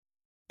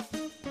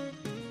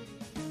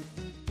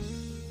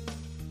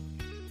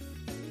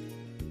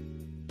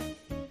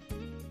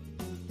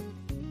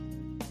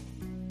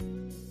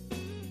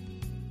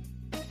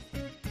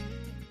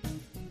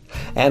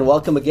and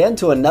welcome again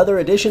to another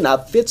edition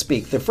of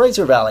FitSpeak, the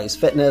Fraser Valley's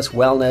fitness,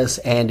 wellness,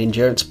 and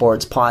endurance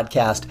sports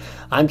podcast.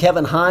 I'm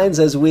Kevin Hines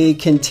as we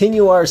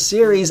continue our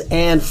series,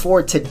 and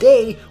for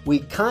today, we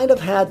kind of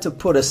had to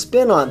put a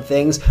spin on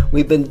things.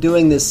 We've been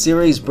doing this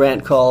series,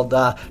 Brent, called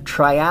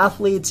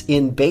Triathletes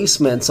in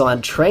Basements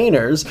on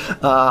Trainers.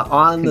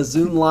 On the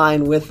Zoom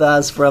line with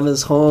us from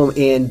his home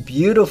in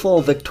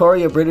beautiful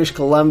Victoria, British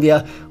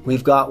Columbia,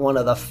 we've got one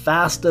of the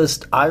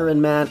fastest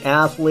Ironman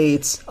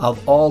athletes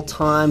of all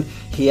time.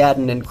 He had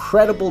an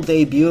incredible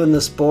debut in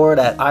the sport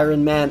at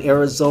Ironman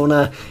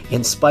Arizona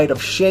in spite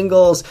of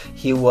shingles.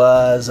 He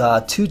was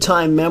a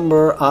two-time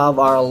member of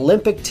our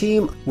Olympic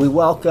team. We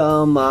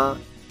welcome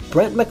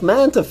Brent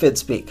McMahon to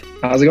FitSpeak.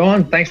 How's it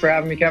going? Thanks for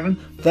having me, Kevin.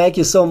 Thank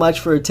you so much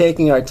for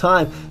taking our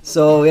time.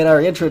 So in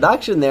our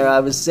introduction there,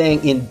 I was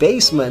saying in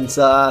basements,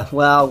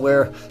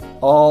 we're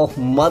all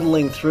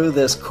muddling through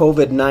this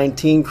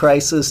COVID-19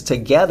 crisis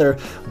together,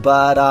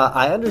 but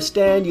I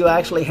understand you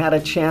actually had a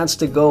chance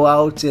to go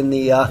out in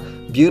the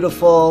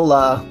beautiful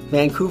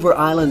Vancouver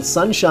Island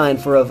sunshine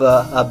for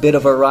a bit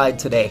of a ride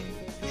today.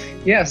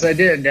 Yes, I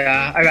did.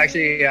 I've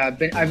actually I've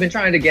been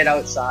trying to get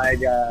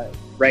outside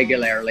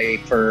regularly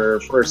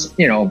for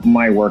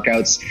my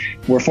workouts.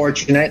 We're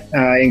fortunate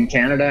in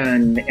Canada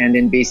and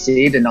in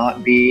BC to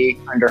not be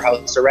under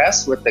house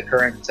arrest with the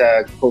current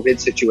COVID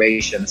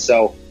situation.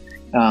 So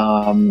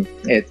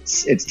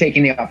it's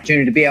taking the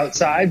opportunity to be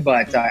outside,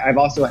 but I've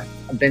also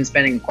been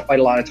spending quite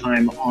a lot of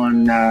time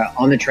on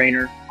the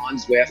trainer, on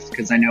Zwift,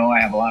 because I know I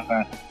have a lot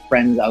of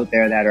friends out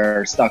there that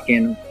are stuck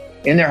in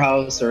their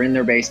house or in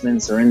their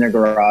basements or in their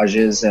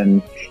garages,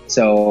 and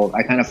so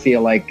I kind of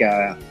feel like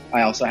I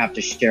also have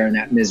to share in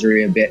that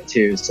misery a bit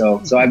too.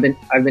 So I've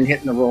been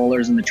hitting the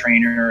rollers and the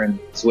trainer and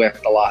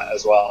Zwift a lot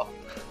as well.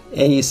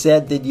 And you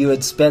said that you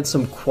had spent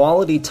some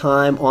quality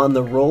time on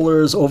the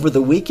rollers over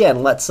the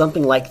weekend.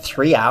 Something like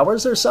 3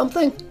 hours or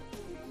something?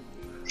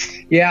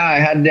 Yeah, I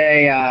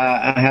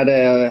had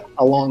a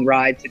long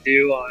ride to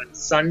do on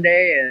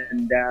Sunday,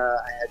 and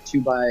I had 2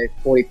 by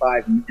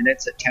 45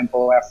 minutes at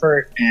tempo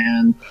effort,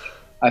 and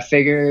I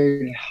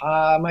figured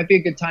it might be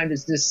a good time to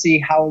just see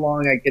how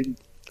long I could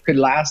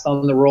last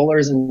on the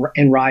rollers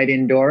and ride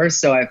indoors.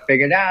 So I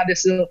figured,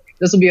 this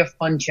will be a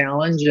fun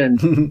challenge and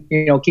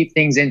keep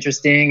things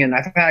interesting. And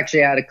I've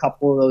actually had a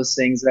couple of those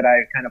things that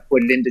I kind of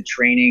put into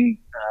training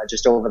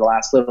just over the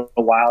last little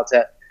while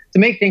to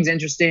make things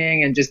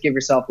interesting and just give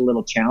yourself a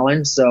little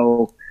challenge.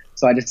 So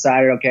I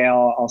decided, okay,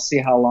 I'll see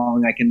how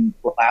long I can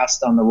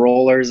last on the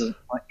rollers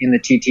in the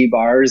TT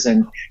bars.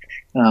 And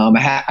I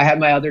had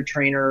my other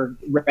trainer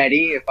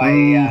ready if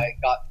I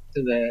got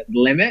to the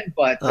limit,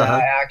 but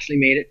I actually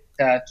made it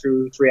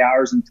through 3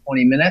 hours and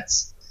 20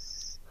 minutes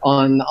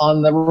on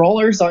the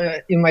rollers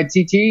in my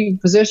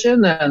TT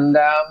position. And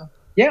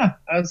I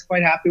was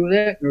quit happy with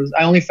it.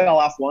 I only fell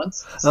off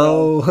once.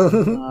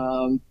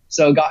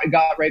 So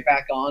got right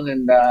back on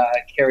and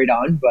carried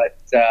on. But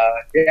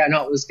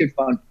it was good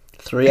fun.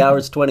 3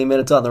 hours, 20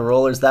 minutes on the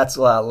rollers. That's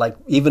like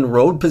even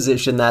road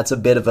position. That's a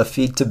bit of a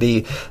feat to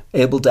be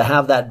able to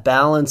have that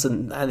balance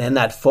and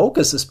that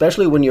focus,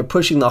 especially when you're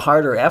pushing the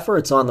harder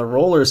efforts on the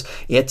rollers.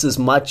 It's as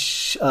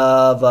much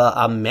of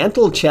a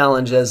mental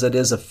challenge as it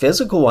is a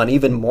physical one,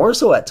 even more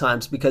so at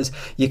times, because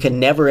you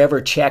can never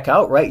ever check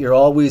out, right? You're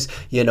always,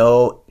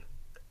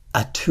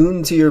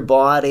 attuned to your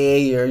body,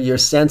 you're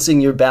sensing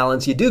your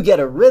balance. You do get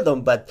a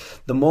rhythm, but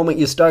the moment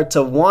you start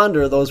to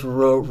wander, those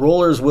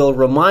rollers will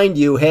remind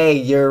you, hey,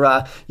 you're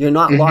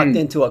not locked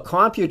into a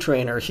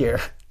CompuTrainer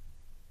here.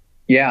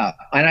 Yeah,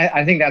 and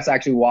I think that's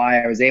actually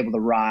why I was able to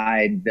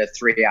ride the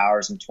 3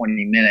 hours and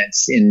 20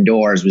 minutes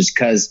indoors, was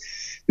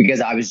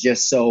because I was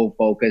just so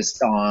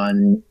focused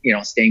on,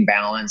 staying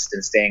balanced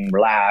and staying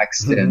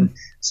relaxed. And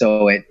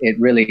so it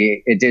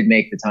did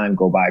make the time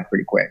go by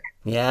pretty quick.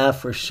 Yeah,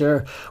 for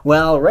sure.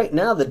 Well, right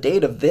now the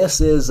date of this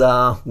is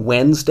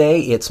Wednesday.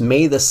 It's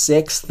May the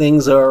 6th.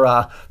 Things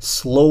are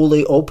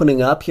slowly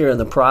opening up here in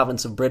the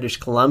province of British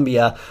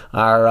Columbia.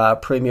 Our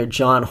Premier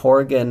John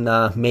Horgan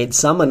made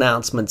some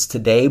announcements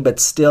today, but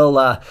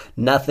still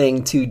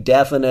nothing too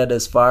definite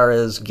as far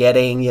as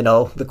getting,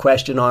 the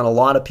question on a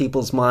lot of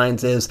people's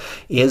minds is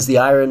the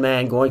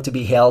Ironman going to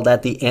be held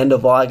at the end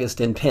of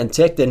August in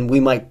Penticton? We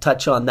might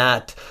touch on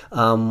that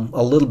a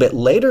little bit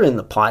later in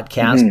the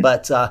podcast,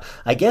 but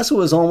I guess it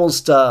was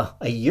almost a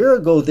year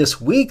ago this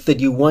week that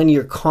you won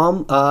your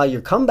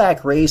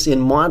comeback race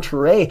in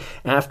Monterey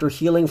after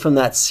healing from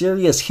that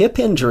serious hip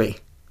injury.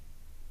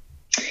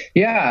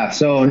 Yeah,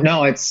 so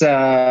no, it's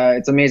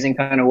amazing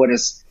kind of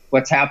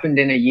what's happened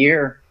in a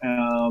year.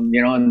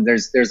 And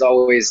there's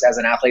always, as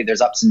an athlete,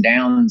 there's ups and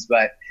downs,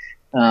 but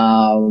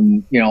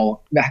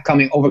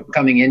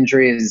overcoming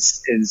injury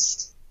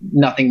is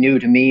nothing new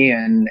to me,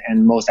 and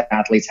most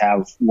athletes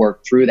have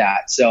worked through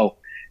that. So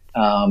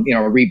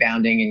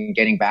rebounding and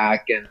getting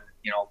back and,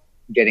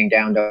 getting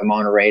down to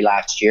Monterey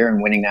last year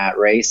and winning that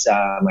race.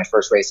 My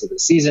first race of the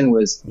season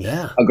was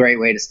a great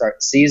way to start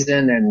the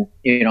season. And,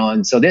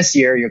 and so this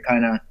year you're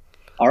kind of,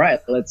 all right,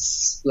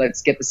 let's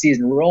get the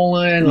season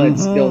rolling.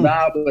 Let's build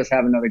up. Let's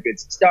have another good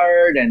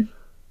start. And,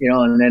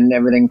 and then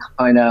everything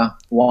kind of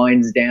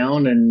winds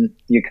down and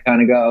you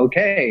kind of go,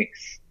 okay,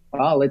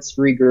 well, let's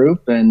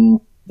regroup.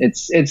 And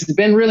it's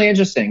been really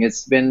interesting.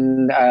 It's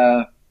been,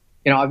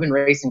 I've been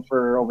racing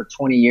for over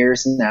 20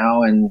 years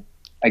now. And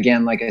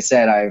again, like I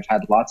said, I've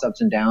had lots of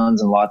ups and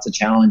downs and lots of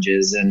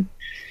challenges. And,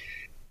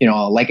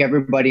 like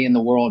everybody in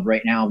the world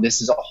right now,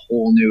 this is a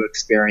whole new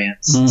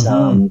experience.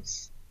 Mm-hmm.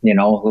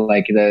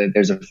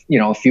 There's a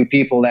few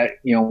people that,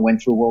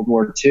 went through World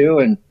War II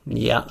and,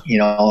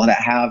 that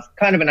have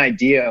kind of an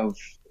idea of,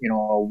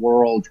 a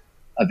world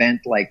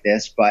event like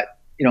this. But,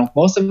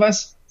 most of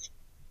us,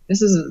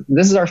 this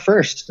is our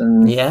first,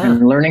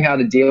 and learning how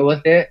to deal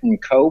with it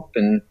and cope,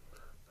 and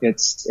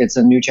it's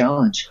a new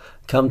challenge.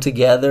 Come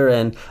together.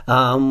 And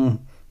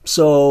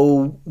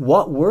so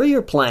what were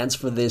your plans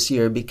for this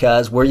year?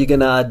 Because were you going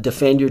to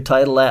defend your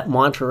title at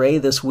Monterey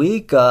this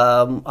week?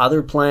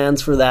 Other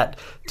plans for that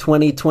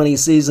 2020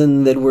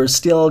 season that we're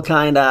still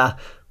kind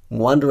of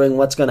wondering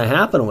what's going to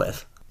happen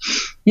with?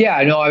 Yeah,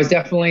 I know. I was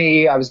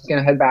going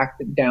to head back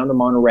down to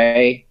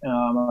Monterey. I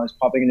was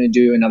probably going to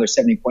do another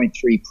 70.3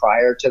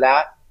 prior to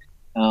that.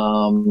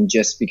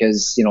 Just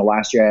because,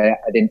 last year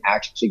I didn't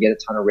actually get a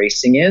ton of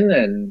racing in,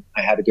 and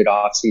I had a good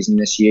off season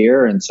this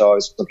year. And so I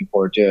was looking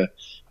forward to,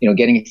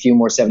 getting a few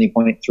more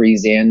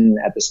 70.3s in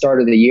at the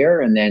start of the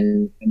year and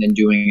then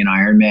doing an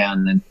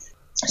Ironman. And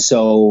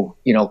so,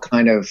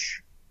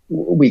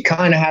 we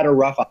kind of had a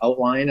rough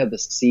outline of the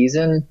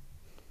season.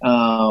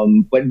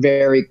 But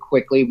very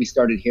quickly we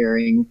started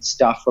hearing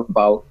stuff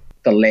about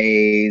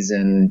delays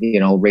and,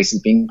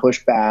 races being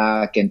pushed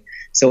back. And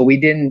so we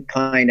didn't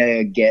kind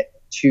of get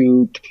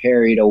too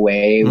carried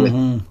away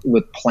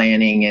with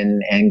planning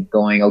and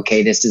going,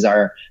 okay, this is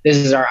our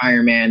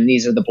Ironman.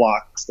 These are the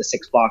blocks, the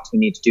 6 blocks we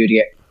need to do to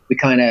get. We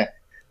kind of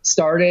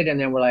started, and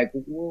then we're like,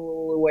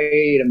 whoa,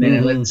 wait a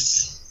minute,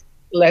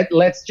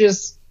 let's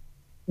just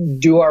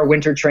do our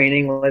winter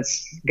training.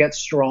 Let's get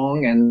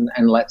strong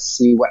and let's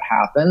see what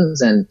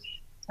happens. And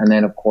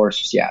then of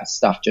course,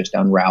 stuff just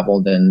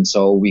unraveled, and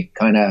so we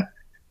kind of,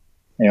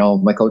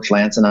 my coach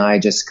Lance and I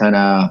just kind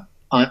of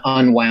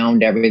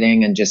unwound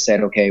everything and just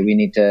said, okay, we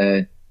need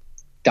to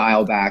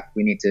dial back.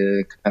 We need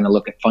to kind of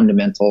look at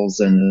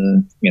fundamentals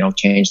and,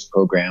 change the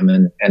program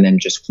and then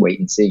just wait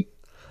and see.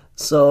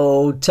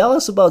 So tell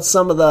us about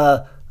some of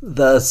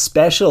the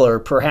special or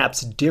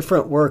perhaps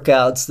different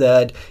workouts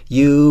that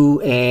you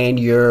and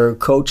your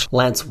coach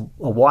Lance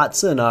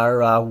Watson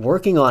are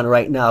working on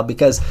right now,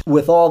 because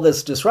with all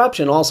this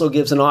disruption also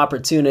gives an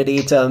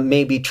opportunity to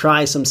maybe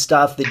try some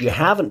stuff that you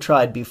haven't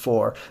tried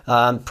before,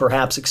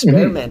 perhaps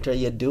experiment. Are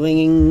you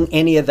doing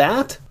any of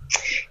that?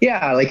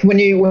 Yeah, like when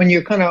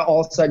you're kind of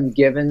all of a sudden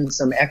given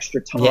some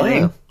extra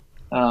time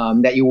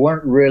that you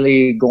weren't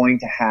really going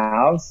to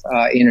have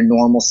in a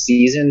normal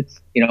season,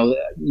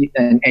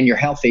 and you're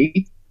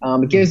healthy.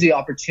 It gives you the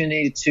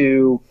opportunity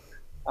to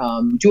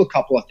do a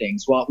couple of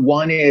things. Well,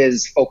 one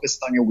is focus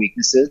on your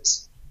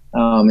weaknesses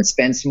and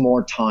spend some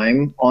more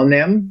time on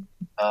them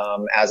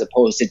as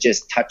opposed to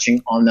just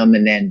touching on them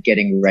and then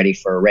getting ready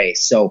for a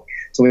race. So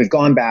we've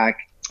gone back.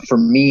 For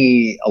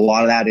me, a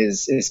lot of that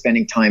is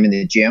spending time in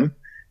the gym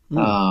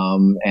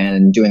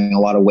and doing a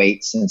lot of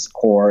weights and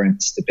core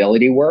and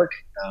stability work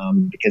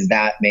because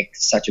that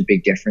makes such a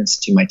big difference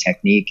to my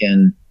technique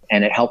and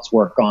it helps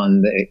work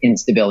on the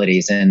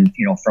instabilities. And,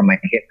 from my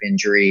hip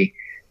injury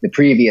the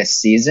previous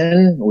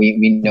season,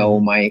 we know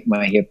my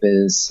hip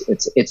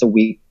it's a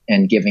weak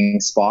and giving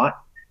spot.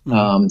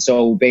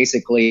 So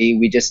basically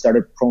we just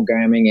started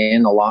programming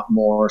in a lot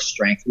more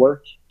strength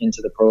work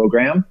into the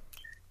program.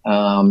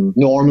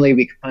 Normally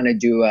we kind of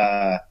do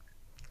a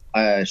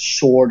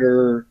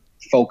shorter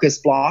focus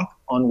block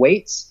on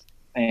weights,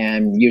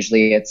 and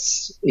usually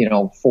it's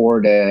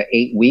 4 to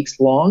 8 weeks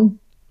long.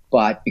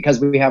 But because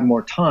we have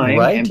more time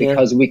and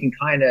because we can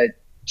kind of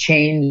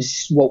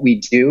change what we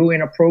do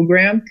in a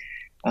program,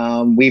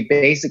 we've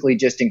basically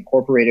just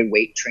incorporated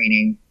weight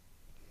training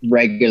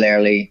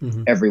regularly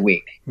every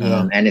week.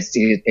 And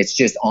it's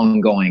just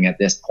ongoing at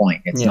this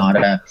point. It's not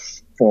a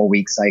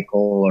 4-week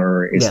cycle,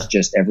 or it's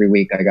just every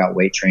week I got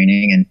weight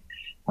training.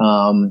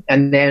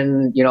 And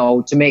then,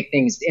 to make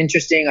things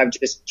interesting, I've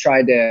just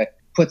tried to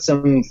put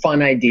some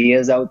fun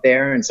ideas out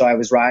there. And so I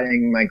was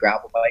riding my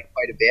gravel bike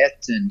quite a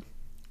bit, and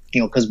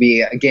because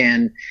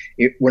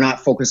we're not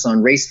focused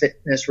on race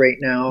fitness right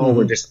now.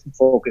 We're just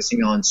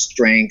focusing on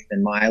strength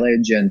and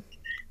mileage. And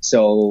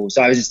so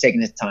I was just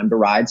taking this time to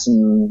ride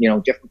some,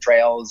 different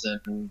trails.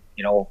 And,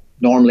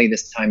 normally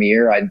this time of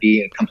year, I'd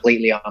be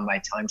completely on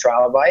my time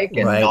trial bike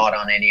and not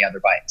on any other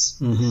bikes.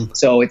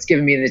 So it's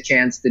given me the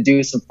chance to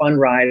do some fun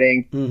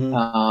riding.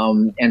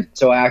 And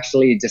so I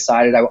actually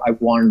decided I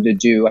wanted to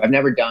do, I've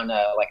never done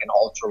an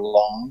ultra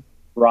long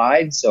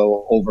ride,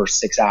 so over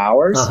 6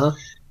 hours.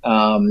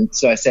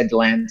 So I said to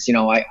Lance,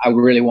 I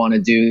really want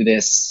to do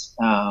this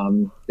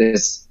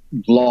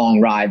long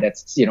ride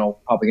that's,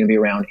 probably going to be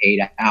around 8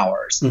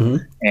 hours.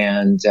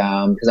 And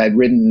because I'd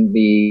ridden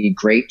the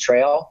Great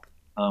Trail,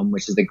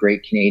 which is the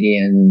Great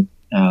Canadian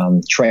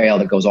Trail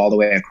that goes all the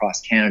way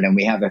across Canada. And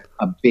we have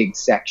a big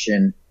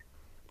section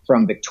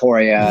from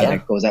Victoria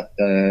that goes up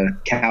the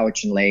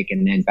Cowichan Lake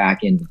and then back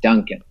into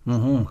Duncan.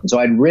 And so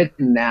I'd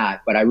ridden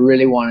that, but I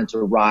really wanted to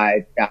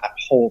ride that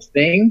whole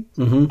thing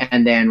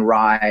and then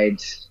ride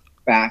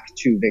back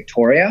to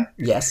Victoria.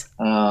 Yes.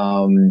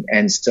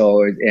 And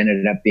so it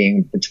ended up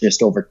being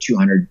just over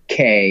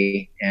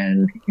 200K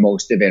and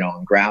most of it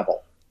on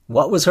gravel.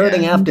 What was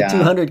hurting after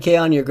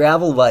 200K on your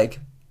gravel bike?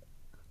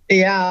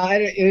 Yeah,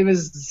 it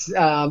was,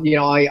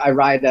 I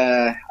ride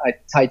a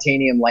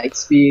titanium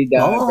Lightspeed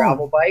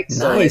gravel bike.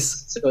 So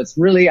nice. It's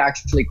really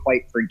actually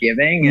quite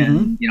forgiving.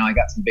 And, I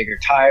got some bigger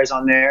tires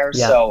on there.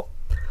 Yeah. So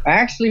I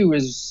actually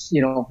was,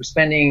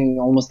 spending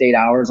almost 8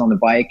 hours on the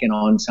bike and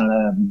on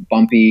some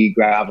bumpy,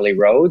 gravelly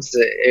roads.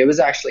 It was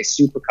actually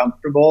super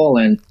comfortable.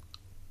 And,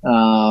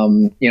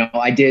 I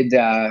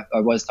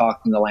was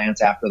talking to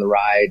Lance after the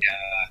ride,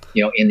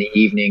 in the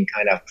evening,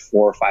 kind of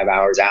 4 or 5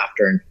 hours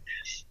after. And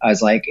I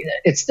was like,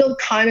 it still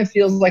kind of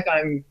feels like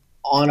I'm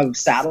on a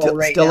saddle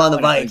still now. On the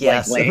bike,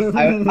 yes.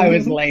 I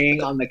was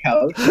laying on the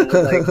couch. And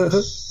I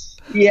was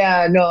like,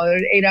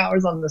 8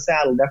 hours on the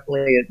saddle,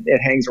 definitely it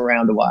hangs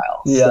around a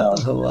while. Yeah,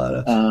 so, a lot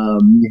of.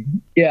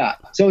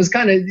 So it was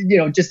kind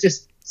of,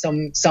 just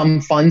some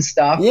fun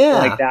stuff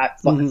like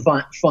that.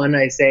 Fun,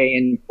 I say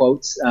in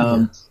quotes.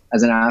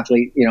 As an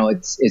athlete,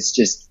 it's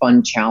just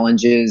fun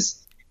challenges.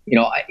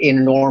 In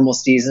a normal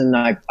season,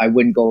 I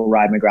wouldn't go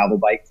ride my gravel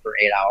bike for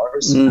 8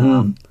 hours.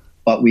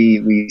 But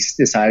we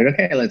decided,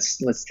 okay,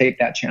 let's take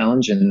that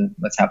challenge and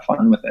let's have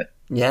fun with it.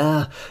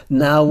 Yeah.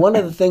 Now, one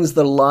of the things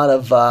that a lot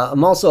of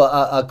I'm also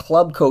a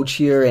club coach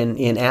here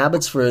in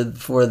Abbotsford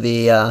for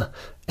the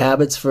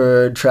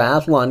Abbotsford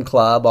Triathlon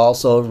Club,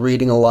 also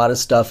reading a lot of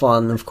stuff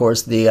on, of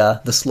course,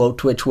 the Slow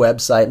Twitch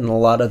website and a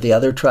lot of the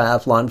other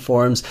triathlon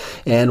forums.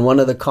 And one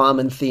of the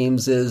common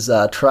themes is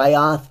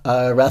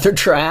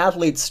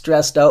triathletes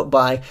stressed out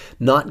by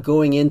not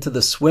going into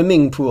the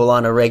swimming pool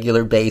on a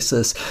regular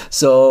basis.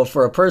 So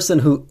for a person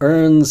who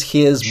earns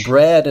his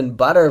bread and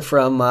butter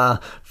from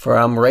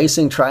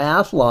racing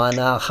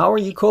triathlon, how are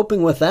you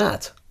coping with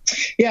that?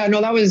 Yeah, no,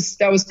 that was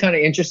kind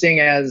of interesting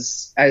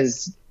as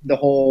the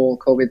whole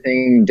COVID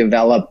thing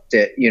developed.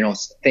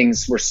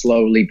 Things were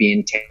slowly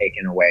being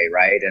taken away,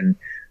 right? And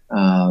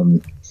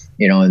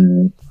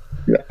and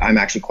I'm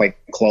actually quite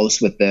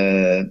close with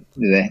the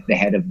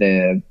head of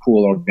the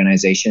pool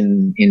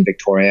organization in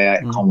Victoria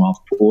at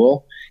Commonwealth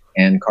Pool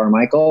and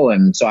Carmichael,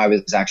 and so I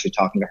was actually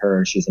talking to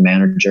her. She's the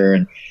manager,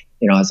 and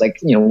I was like,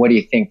 what do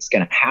you think is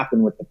going to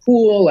happen with the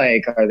pool?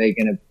 Like, are they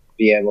going to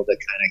be able to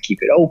kind of keep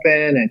it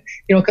open? And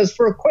because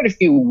for quite a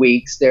few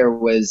weeks there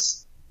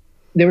was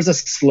a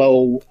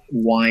slow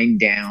wind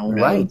down,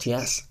 right?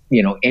 Yes.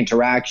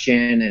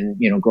 Interaction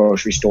and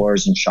grocery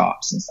stores and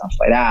shops and stuff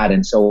like that.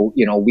 And so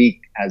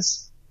we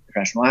as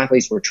professional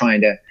athletes were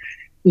trying to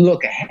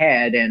look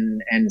ahead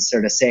and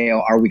sort of say,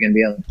 are we going to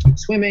be able to keep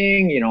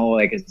swimming?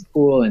 Is the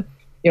pool? And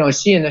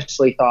she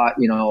initially thought,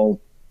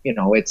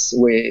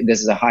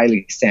 this is a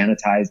highly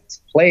sanitized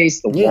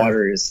place. The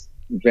water is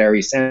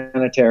very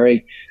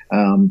sanitary.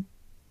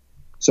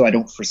 So I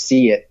don't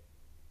foresee it,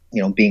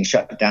 being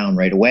shut down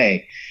right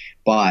away.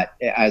 But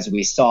as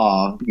we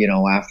saw,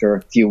 after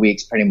a few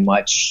weeks, pretty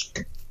much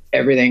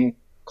everything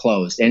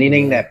closed.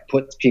 Anything that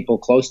puts people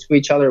close to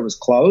each other was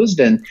closed.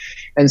 And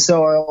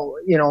so,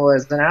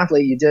 as an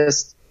athlete,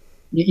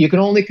 you can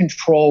only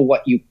control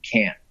what you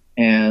can.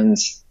 And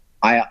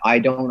I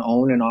don't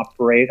own and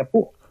operate a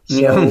pool.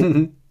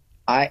 So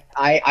I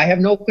have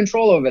no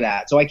control over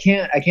that. So I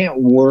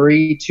can't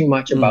worry too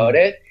much about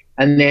it.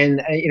 And then,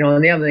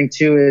 and the other thing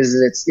too is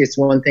it's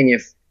one thing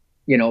if,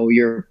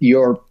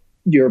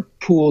 your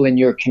pool in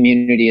your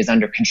community is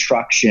under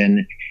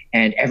construction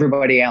and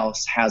everybody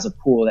else has a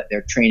pool that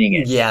they're training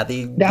in. Yeah,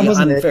 that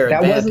wasn't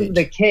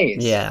the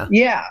case. Yeah.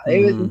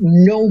 It was,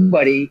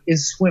 nobody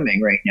is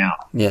swimming right now.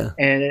 Yeah.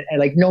 And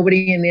like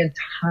nobody in the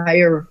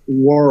entire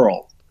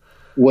world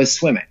was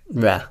swimming.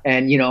 Yeah.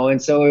 And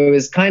and so it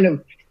was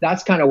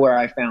that's kind of where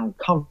I found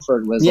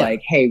comfort was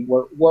like, hey,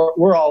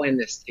 we're all in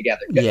this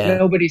together. Yeah.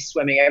 Nobody's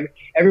swimming.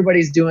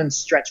 Everybody's doing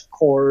stretch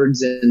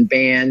cords and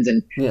bands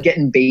and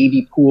getting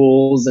baby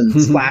pools and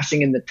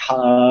splashing in the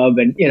tub.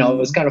 And, it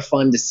was kind of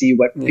fun to see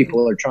what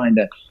people are trying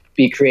to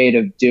be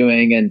creative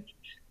doing. And,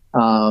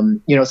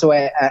 so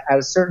at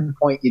a certain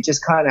point, you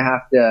just kind of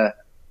have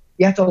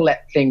to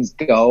let things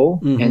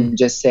go and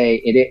just say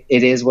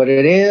it is what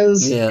it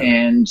is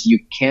and you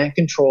can't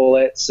control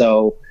it.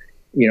 So,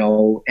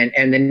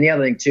 and then the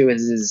other thing too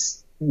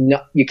is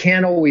you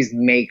can't always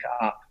make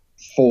up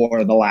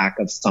for the lack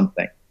of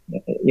something.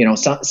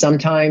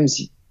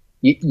 Sometimes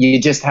you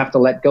just have to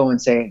let go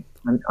and say,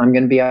 I'm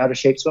going to be out of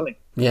shape swimming.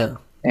 Yeah.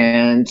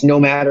 And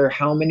no matter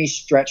how many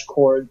stretch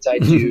cords I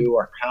do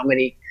or how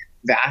many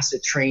Vasa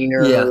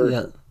trainer,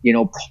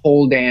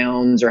 pull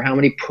downs or how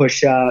many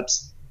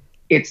push-ups,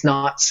 it's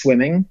not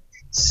swimming.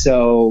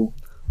 So,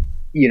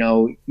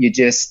 you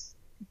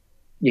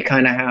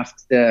kind of have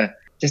to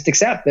just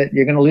accept that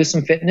you're going to lose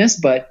some fitness,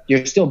 but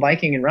you're still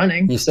biking and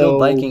running. You're still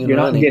biking and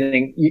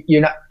running.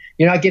 You're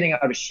you're not getting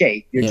out of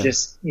shape. You're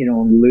just,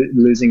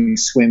 losing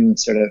swim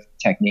sort of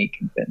technique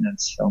and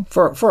fitness. So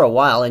for a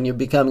while, and you're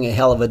becoming a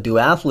hell of a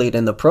duathlete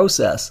in the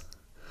process.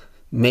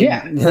 Maybe.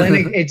 Yeah. Well,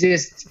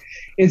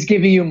 it's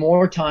giving you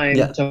more time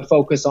to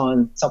focus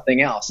on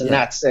something else. And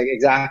that's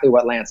exactly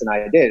what Lance and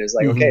I did. It's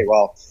like, okay,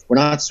 well, we're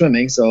not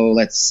swimming, so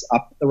let's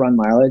up the run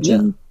mileage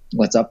and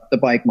let's up the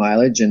bike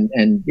mileage and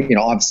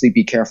obviously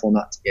be careful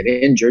not to get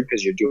injured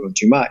because you're doing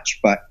too much.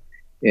 But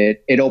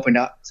it opened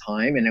up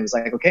time, and it was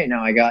like, okay,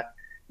 now I got,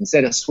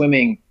 instead of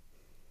swimming,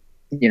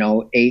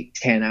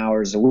 8-10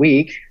 hours a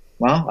week,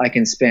 well, I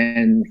can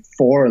spend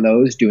 4 of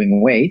those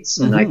doing weights,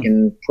 and I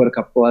can put a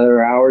couple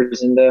other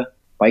hours into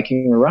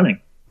biking or running.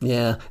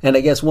 Yeah. And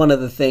I guess one of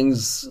the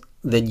things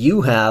that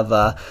you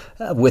have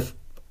with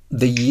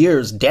the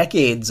years,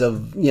 decades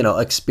of,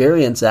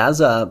 experience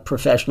as a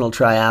professional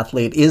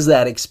triathlete is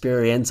that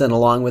experience. And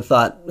along with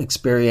that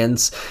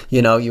experience,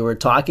 you were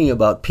talking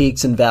about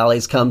peaks and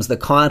valleys comes the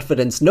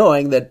confidence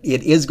knowing that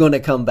it is going to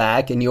come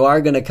back and you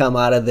are going to come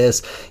out of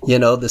this,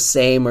 the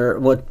same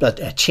or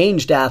a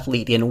changed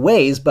athlete in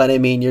ways. But I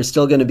mean, you're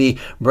still going to be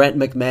Brent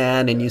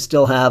McMahon, and you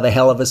still have a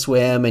hell of a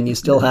swim, and you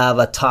still have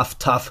a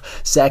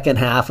tough second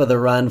half of the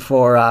run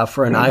for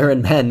an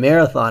Ironman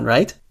marathon,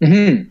 right?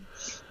 Mm-hmm.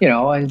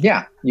 And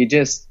you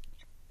just,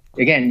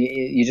 again,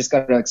 you just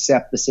got to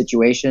accept the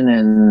situation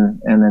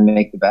and then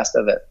make the best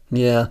of it.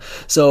 Yeah.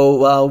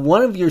 So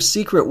one of your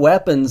secret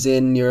weapons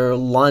in your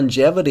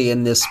longevity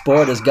in this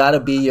sport has got to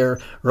be your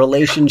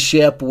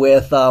relationship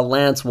with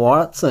Lance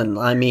Watson.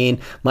 I mean,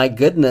 my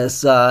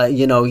goodness,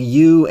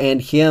 you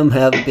and him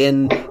have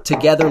been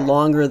together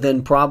longer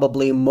than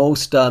probably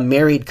most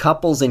married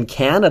couples in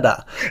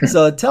Canada.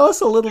 So tell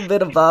us a little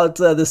bit about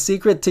the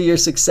secret to your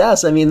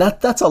success. I mean,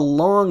 that's a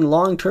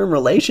long-term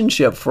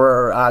relationship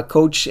for a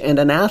coach and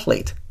an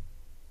athlete.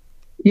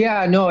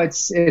 Yeah, no,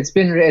 it's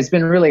been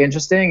really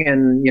interesting,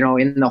 and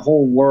in the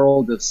whole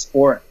world of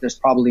sport, there's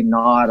probably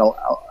not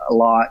a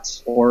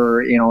lot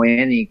or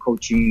any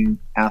coaching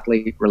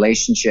athlete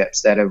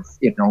relationships that have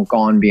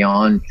gone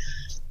beyond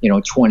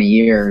 20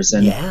 years.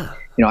 And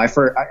I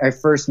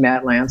first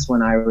met Lance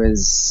when I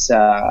was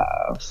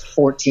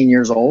 14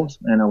 years old,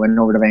 and I went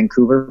over to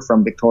Vancouver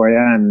from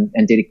Victoria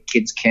and did a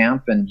kids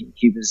camp, and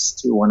he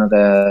was one of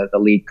the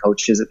lead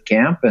coaches at the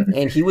camp,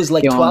 and he was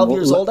like 12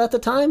 years old at the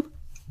time.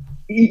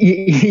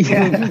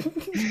 Yeah,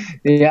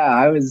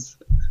 I was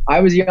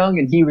young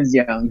and he was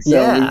young,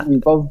 so we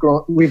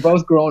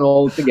both grown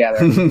old together.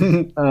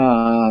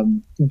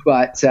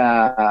 But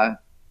and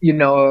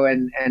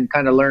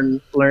kind of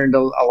learned a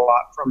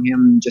lot from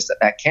him just at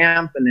that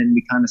camp, and then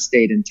we kind of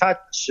stayed in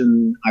touch.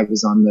 And I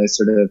was on the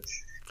sort of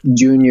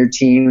junior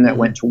team that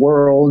went to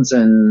Worlds,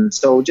 and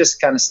so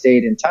just kind of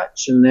stayed in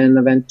touch. And then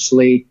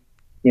eventually,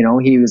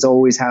 he was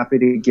always happy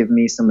to give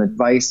me some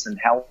advice and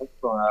help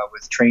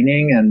with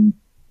training and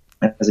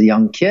as a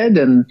young kid.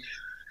 And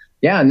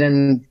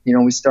then,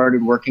 we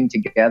started working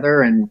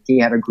together, and he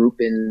had a group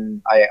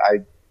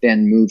I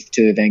then moved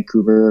to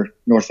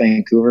North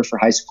Vancouver for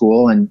high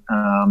school. And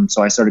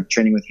so I started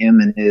training with him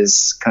and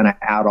his kind of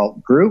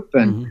adult group.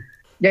 And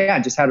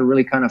just had a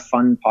really kind of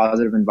fun,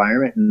 positive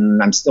environment.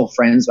 And I'm still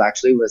friends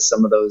actually with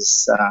some of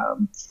those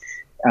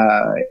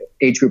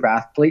age group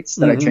athletes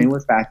that I trained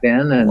with back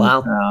then. And,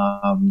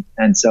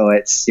 and so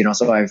it's,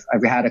 so I've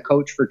had a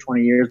coach for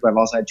 20 years, but I've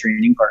also had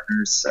training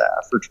partners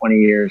for 20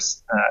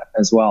 years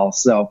as well.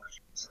 So,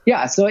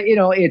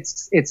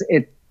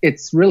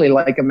 it's really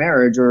like a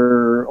marriage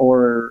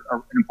or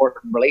an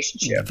important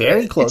relationship.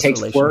 Very close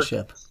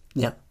relationship. Work.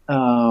 Yeah.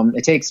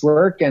 It takes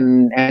work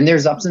and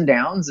there's ups and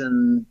downs,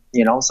 and,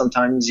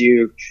 sometimes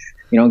you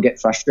get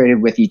frustrated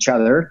with each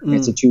other.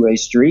 It's a two-way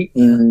street,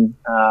 and,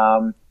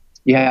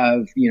 you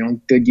have,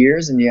 good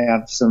years and you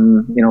have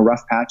some,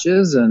 rough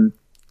patches, and,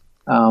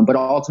 but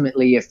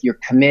ultimately if you're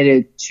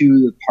committed to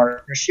the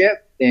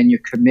partnership, then you're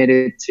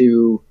committed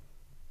to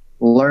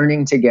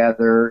learning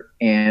together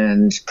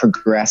and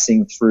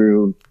progressing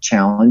through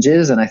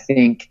challenges. And I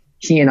think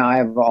he and I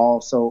have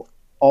also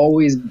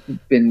always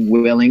been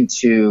willing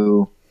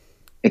to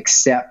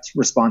accept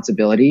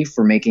responsibility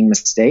for making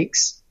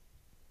mistakes,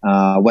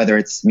 whether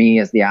it's me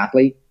as the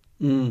athlete,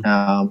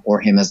 or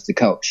him as the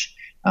coach.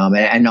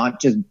 And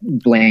not just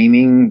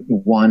blaming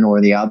one or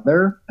the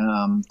other.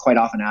 Quite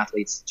often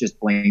athletes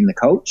just blame the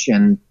coach.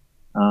 And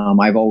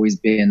I've always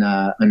been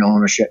an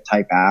ownership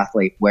type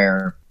athlete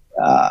where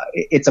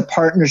it's a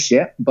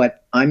partnership,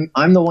 but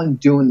I'm the one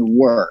doing the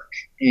work.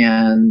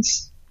 And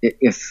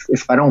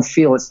if I don't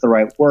feel it's the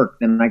right work,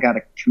 then I got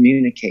to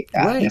communicate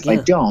that. Right, and if I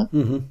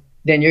don't,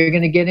 then you're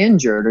going to get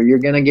injured, or you're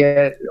going to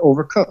get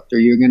overcooked, or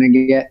you're going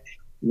to get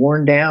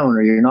worn down,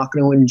 or you're not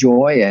going to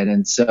enjoy it.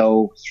 And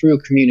so through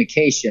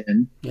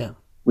communication,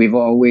 we've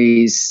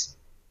always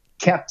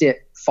kept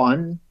it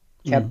fun,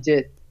 kept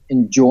it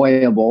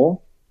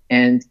enjoyable,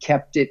 and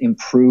kept it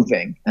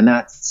improving. And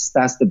that's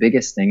the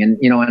biggest thing. And,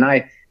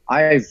 and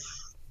I've,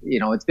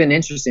 it's been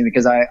interesting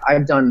because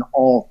I've done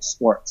all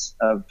sports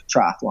of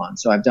triathlon.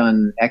 So I've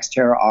done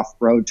Xterra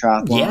off-road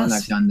triathlon.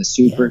 I've done the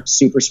super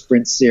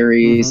sprint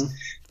series.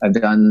 I've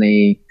done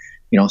the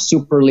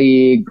Super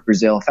League,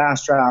 Brazil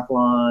Fast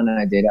Triathlon.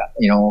 I did,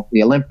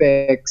 the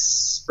Olympics,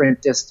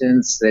 sprint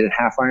distance, I did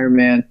half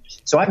Ironman.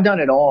 So I've done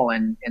it all.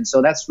 And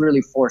so that's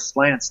really forced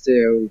Lance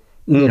to,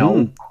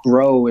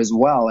 grow as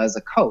well as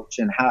a coach.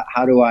 And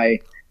how do I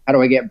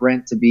get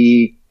Brent to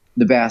be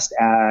the best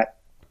at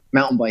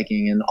mountain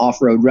biking and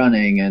off-road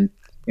running? And,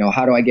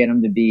 how do I get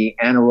him to be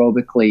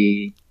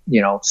anaerobically,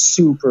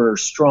 super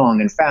strong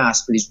and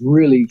fast for these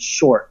really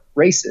short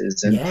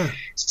races? And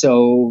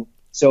so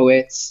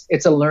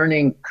it's a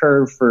learning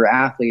curve for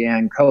athlete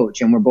and coach,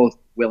 and we're both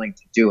willing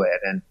to do it.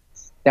 And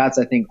that's,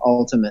 I think,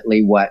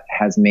 ultimately what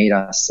has made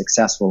us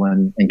successful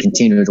and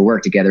continue to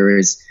work together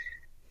is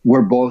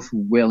we're both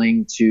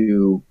willing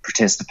to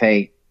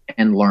participate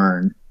and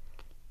learn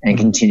and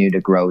continue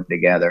to grow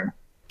together.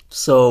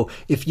 So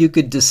if you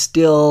could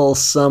distill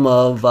some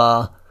of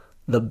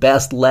the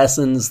best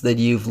lessons that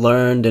you've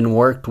learned and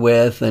worked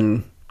with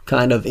and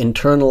kind of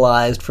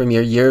internalized from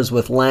your years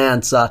with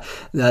Lance,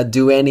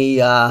 do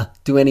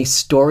any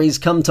stories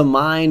come to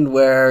mind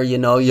where,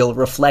 you'll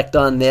reflect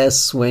on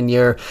this when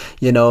you're,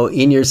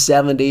 in your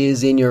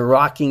 70s in your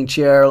rocking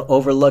chair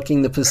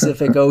overlooking the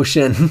Pacific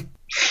Ocean?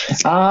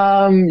 There's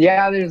tons.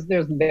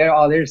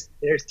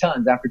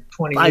 After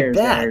 20 years,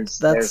 I bet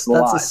that's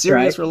lots, a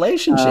serious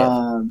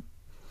relationship.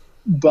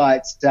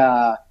 But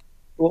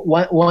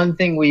one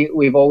thing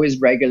we've always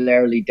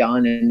regularly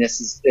done, and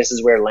this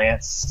is where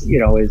Lance,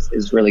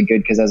 is really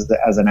good, because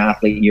as an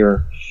athlete,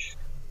 you're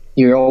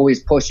always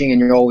pushing and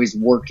you're always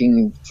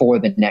working for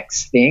the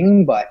next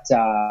thing. But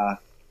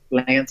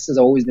Lance has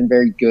always been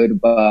very good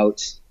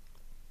about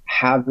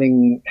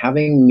having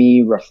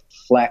me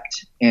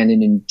reflect and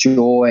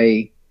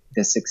enjoy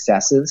the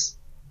successes,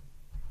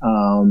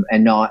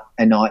 and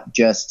not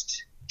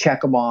just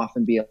check them off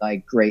and be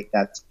like, great,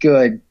 that's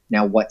good.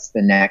 Now what's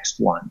the next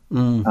one?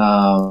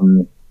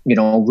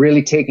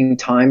 Really taking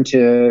time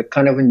to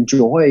kind of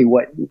enjoy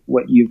what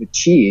you've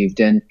achieved.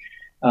 And,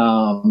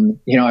 I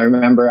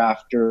remember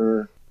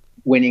after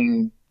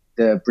winning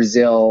the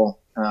Brazil,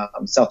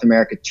 South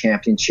America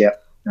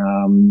Championship,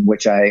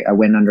 which I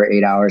went under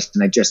 8 hours,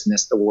 and I just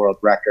missed the world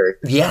record.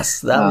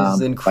 Yes, that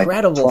was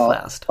incredible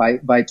fast.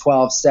 By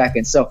 12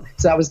 seconds. So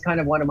that was kind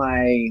of one of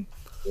my,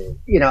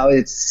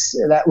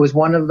 that was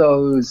one of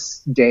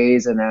those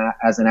days, and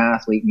as an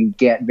athlete, you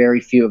get very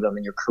few of them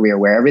in your career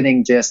where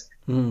everything just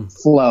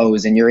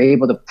flows and you're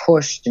able to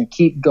push and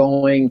keep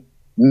going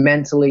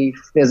mentally,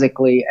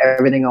 physically,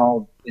 everything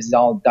is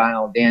all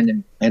dialed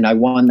in. And I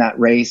won that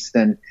race,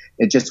 and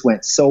it just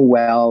went so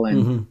well.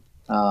 And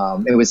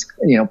it was,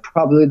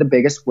 probably the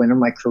biggest win of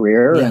my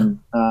career. Yeah.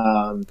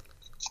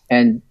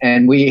 And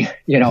we,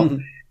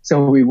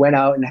 so we went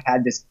out and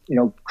had this,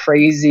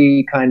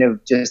 crazy kind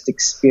of just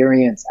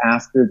experience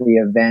after the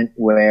event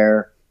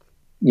where,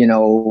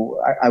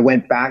 I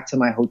went back to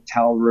my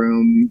hotel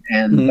room,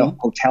 and the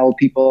hotel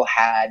people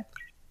had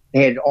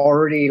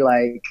already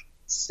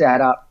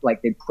set up,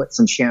 they put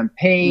some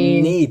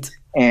champagne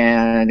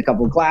and a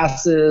couple of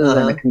glasses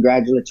and a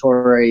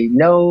congratulatory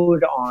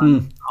note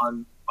on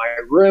my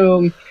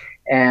room.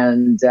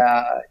 And,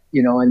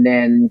 and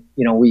then,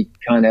 we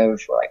kind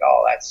of were like,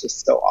 oh, that's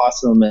just so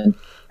awesome. And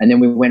then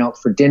we went out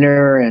for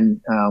dinner,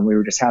 and we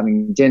were just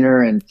having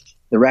dinner, and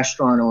the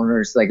restaurant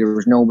owners, there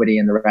was nobody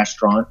in the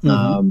restaurant.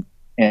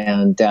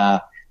 And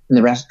the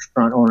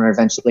restaurant owner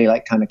eventually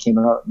kind of came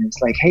out and was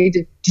like, hey,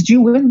 did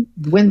you win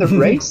the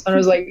race? And I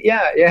was like,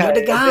 yeah. You're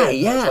the guy.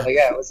 Yeah. Like,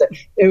 yeah,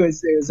 it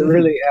was a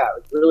really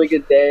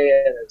good day.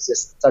 And it was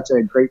just such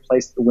a great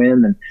place to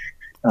win. And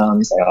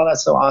he's like, oh,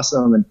 that's so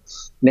awesome. And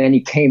then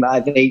he came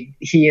out, he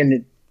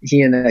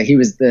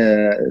was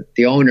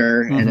the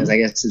owner, and I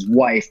guess his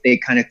wife, they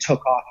kind of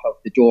took off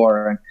out the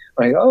door, and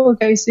we're like, oh,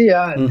 okay, see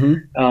ya.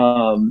 And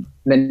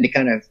then they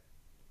kind of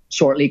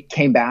shortly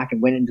came back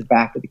and went into the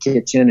back of the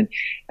kitchen,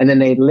 and then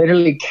they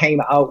literally came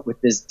out with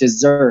this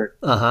dessert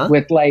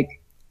with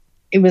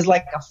it was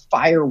like a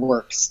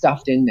firework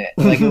stuffed in it.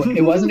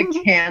 It wasn't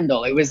a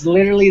candle. It was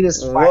literally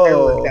this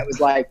firework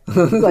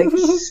that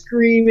was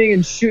screaming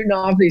and shooting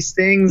off these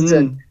things.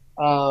 And,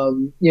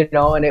 and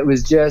it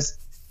was just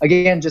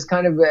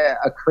kind of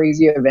a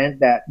crazy event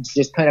that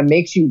just kind of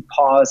makes you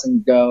pause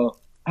and go,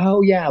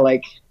 oh yeah,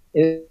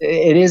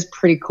 it is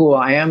pretty cool.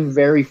 I am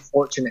very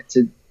fortunate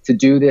to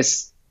do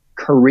this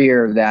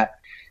career that,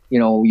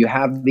 you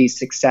have these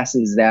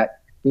successes that,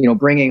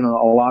 bringing a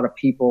lot of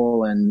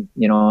people and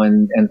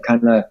kind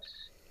of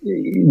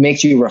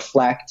makes you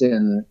reflect.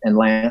 And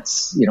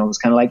Lance, was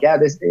kind of like, yeah,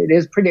 it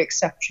is pretty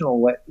exceptional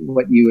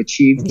what you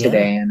achieved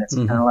today. And it's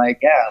kind of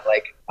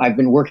I've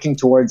been working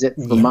towards it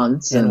for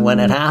months. And when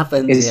it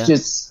happens, it's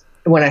just,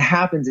 when it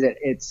happens,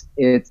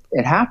 it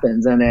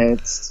happens. And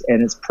it's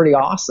pretty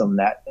awesome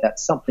that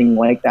something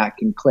like that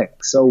can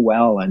click so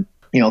well. And,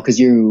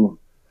 cause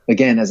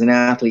again, as an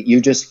athlete,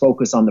 you just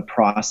focus on the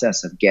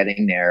process of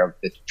getting there,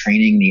 the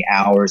training, the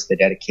hours, the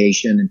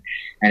dedication.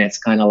 And it's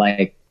kind of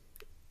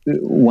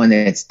when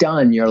it's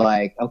done, you're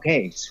like,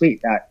 okay,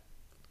 sweet.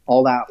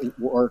 All that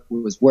work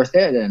was worth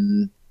it.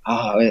 And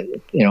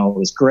it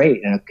was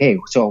great. And okay,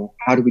 so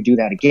how do we do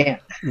that again?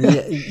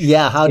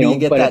 Yeah. How do you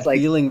get that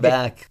feeling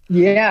back?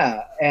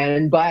 Yeah.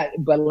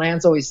 But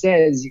Lance always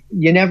says,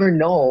 you never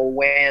know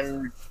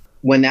when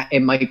that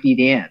it might be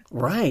the end.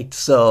 Right.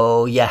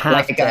 So you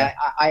have to.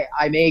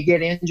 I may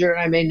get injured.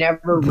 I may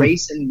never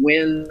race and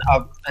win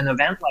an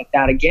event like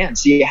that again.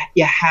 So you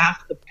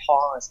have to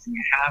pause and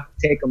you have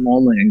to take a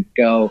moment and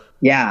go,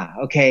 yeah,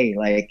 okay,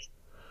 like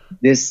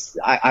this,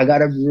 I got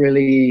to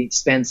really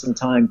spend some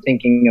time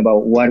thinking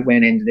about what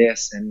went into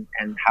this and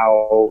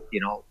how,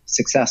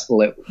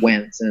 successful it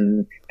went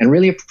and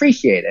really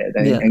appreciate it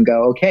and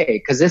go,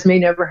 okay, because this may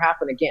never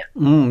happen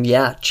again.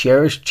 Yeah.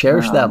 Cherish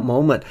that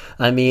moment.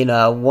 I mean,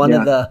 one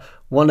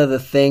of the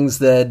things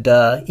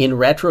that, in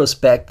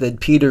retrospect,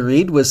 that Peter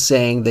Reed was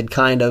saying that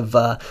kind of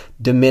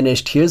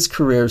diminished his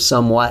career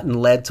somewhat and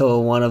led to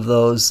one of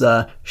those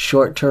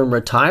short-term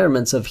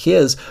retirements of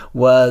his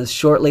was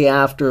shortly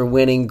after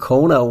winning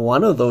Kona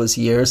one of those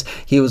years,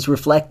 he was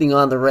reflecting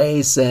on the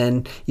race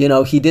and,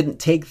 he didn't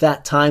take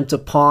that time to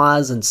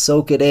pause and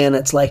soak it in.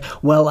 It's like,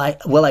 well,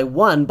 I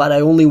won, but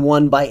I only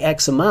won by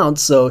X amount.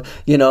 So,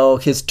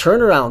 his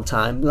turnaround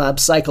time,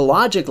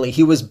 psychologically,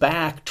 he was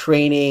back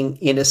training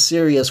in a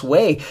serious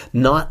way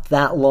not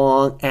that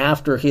long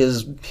after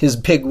his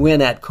big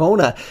win at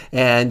Kona.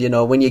 And,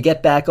 when you get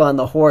back on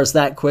the horse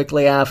that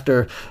quickly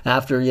after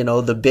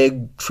the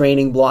big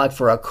training block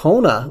for a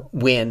Kona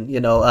win,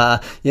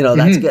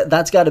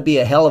 that's got to be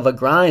a hell of a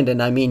grind.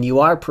 And I mean, you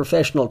are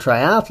professional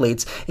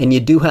triathletes and you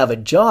do have a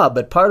job,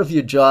 but part of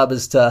your job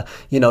is to,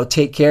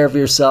 take care of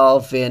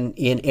yourself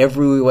in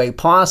every way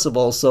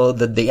possible so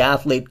that the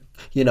athlete,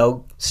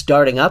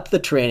 starting up the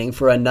training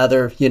for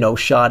another,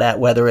 shot at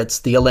whether it's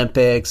the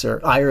Olympics or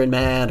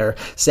Ironman or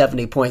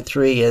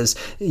 70.3 is,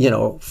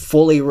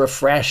 fully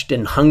refreshed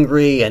and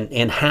hungry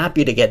and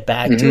happy to get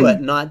back to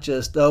it. Not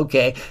just,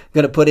 okay, I'm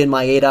going to put in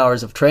my 8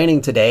 hours of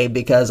training today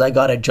because I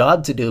got a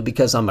job to do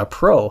because I'm a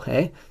pro.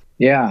 Hey?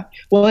 Yeah.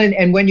 Well,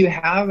 and when you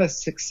have a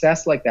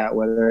success like that,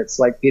 whether it's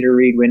like Peter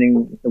Reed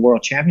winning the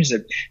world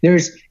championship,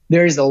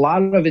 there's a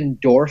lot of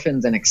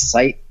endorphins and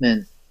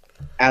excitement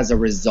as a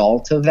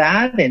result of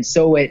that. And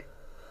so a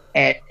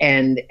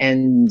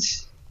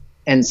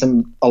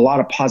lot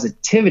of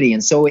positivity.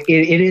 And so it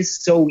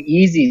is so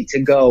easy to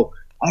go,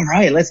 all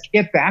right, let's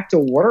get back to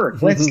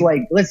work. Let's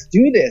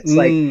do this.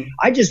 Like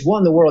I just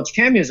won the world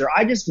championships, or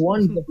I just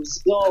won the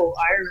Brazil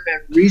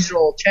Ironman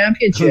regional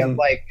championship.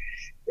 Like,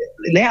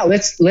 yeah,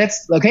 let's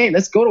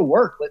go to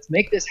work. Let's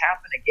make this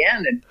happen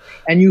again.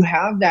 And you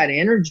have that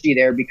energy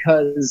there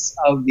because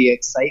of the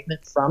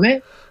excitement from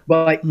it.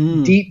 But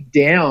deep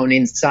down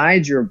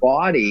inside your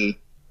body,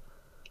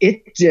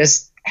 it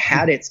just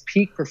had its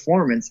peak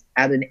performance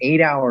at an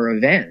 8-hour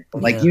event.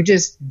 Like you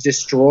just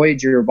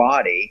destroyed your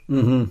body.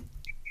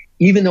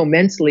 Even though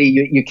mentally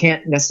you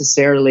can't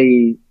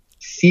necessarily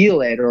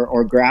feel it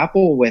or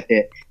grapple with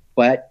it.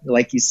 But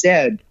like you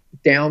said,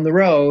 down the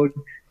road,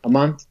 a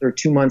month or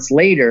 2 months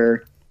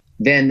later,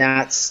 then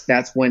that's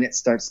when it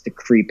starts to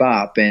creep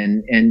up.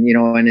 And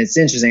it's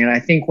interesting. And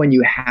I think when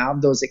you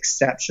have those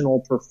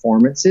exceptional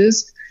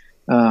performances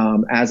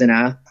as an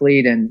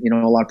athlete, and,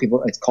 a lot of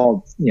people, it's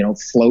called,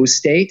 flow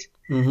state,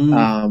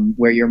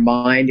 where your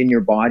mind and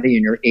your body,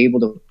 and you're able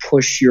to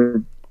push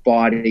your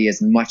body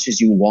as much as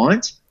you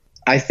want.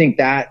 I think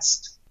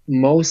that's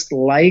most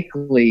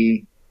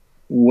likely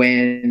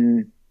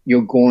when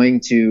you're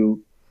going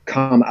to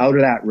come out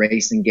of that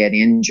race and get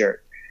injured.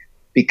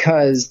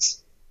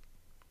 Because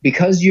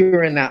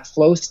you're in that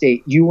flow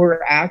state, you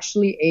were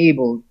actually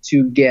able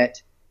to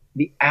get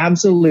the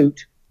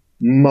absolute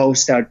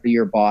most out of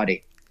your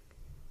body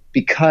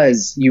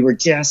because you were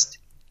just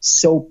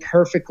so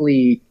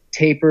perfectly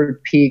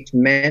tapered, peaked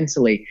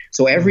mentally.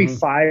 So every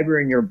fiber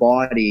in your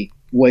body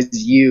was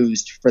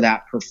used for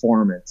that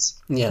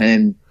performance. Yeah.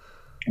 And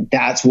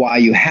that's why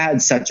you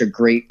had such a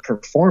great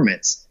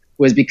performance,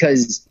 was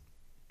because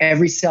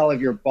every cell of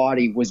your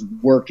body was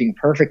working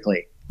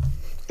perfectly.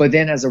 But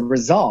then as a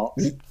result,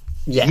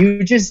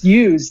 you just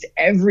used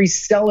every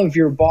cell of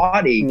your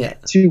body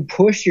to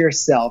push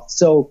yourself.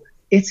 So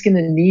it's going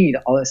to need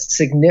a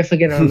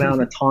significant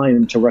amount of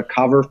time to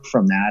recover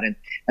from that. And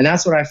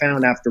that's what I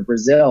found after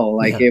Brazil.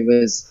 It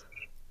was,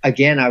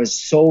 again, I was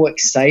so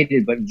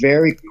excited, but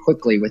very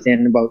quickly,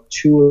 within about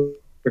 2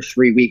 or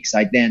 3 weeks,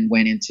 I then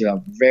went into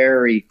a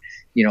very,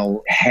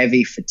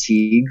 heavy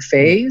fatigue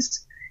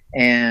phase.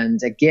 And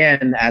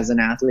again, as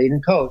an athlete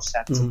and coach,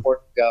 that's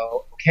important to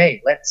go,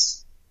 okay,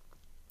 let's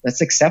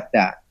accept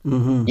that.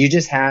 You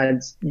just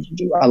had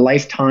a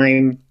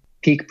lifetime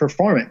peak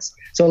performance.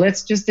 So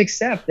let's just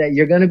accept that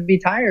you're going to be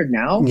tired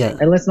now,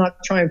 and let's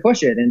not try and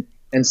push it.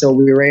 And so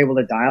we were able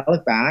to dial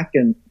it back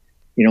and,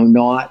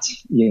 not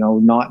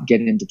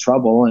get into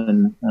trouble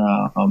and,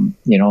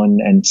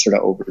 and sort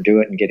of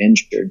overdo it and get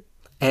injured.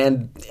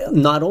 And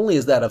not only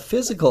is that a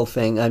physical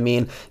thing, I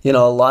mean, a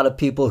lot of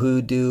people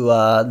who do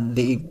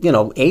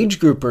age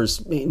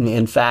groupers,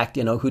 in fact,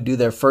 who do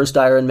their first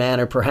Ironman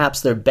or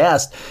perhaps their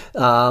best,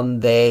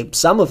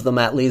 some of them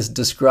at least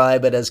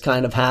describe it as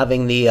kind of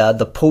having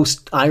the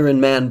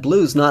post-Ironman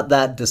blues, not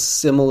that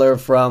dissimilar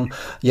from,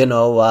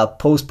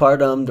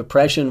 postpartum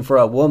depression for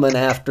a woman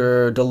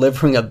after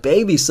delivering a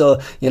baby. So,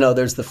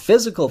 there's the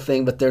physical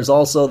thing, but there's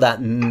also that,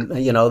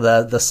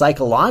 the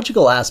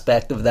psychological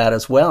aspect of that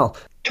as well.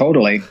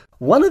 Totally.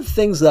 One of the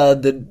things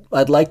that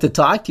I'd like to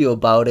talk to you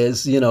about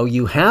is,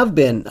 you have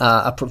been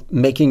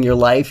making your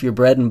life, your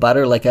bread and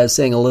butter, like I was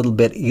saying a little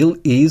bit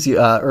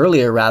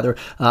earlier,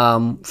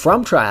 from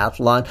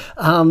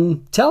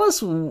triathlon. Tell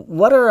us,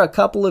 what are a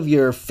couple of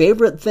your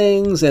favorite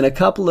things and a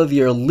couple of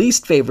your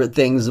least favorite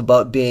things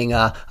about being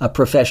a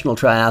professional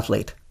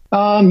triathlete?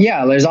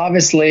 There's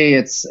obviously,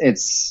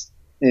 it's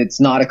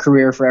not a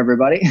career for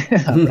everybody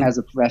as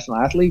a professional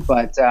athlete,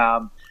 but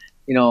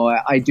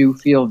I do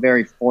feel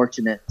very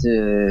fortunate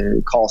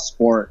to call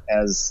sport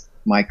as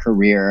my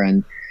career,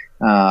 and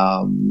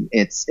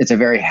it's a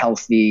very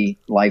healthy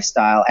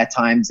lifestyle. At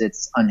times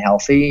it's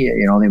unhealthy,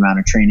 the amount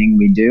of training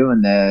we do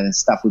and the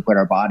stuff we put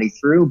our body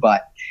through.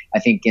 But I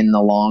think in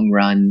the long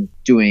run,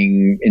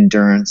 doing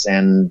endurance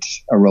and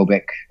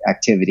aerobic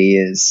activity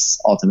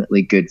is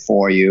ultimately good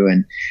for you.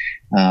 And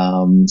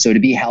so to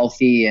be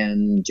healthy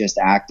and just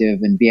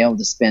active and be able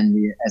to spend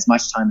as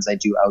much time as I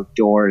do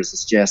outdoors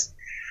is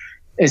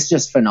it's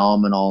just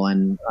phenomenal.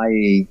 And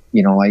I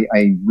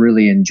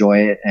really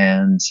enjoy it.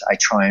 And I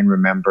try and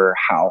remember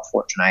how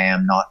fortunate I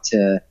am not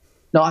to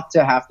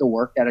have to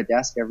work at a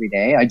desk every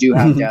day. I do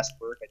have desk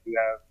work. I do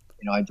have,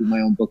 I do my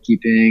own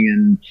bookkeeping,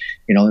 and,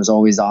 there's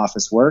always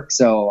office work.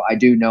 So I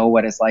do know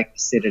what it's like to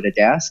sit at a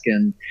desk,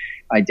 and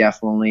I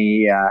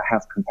definitely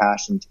have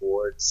compassion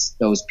towards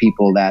those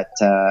people that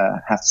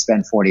have to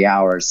spend 40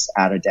 hours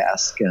at a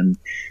desk. And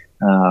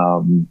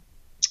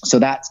so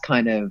that's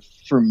kind of,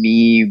 for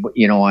me, I've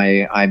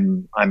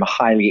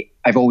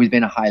always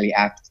been a highly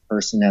active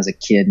person as a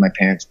kid. My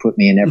parents put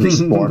me in every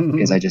sport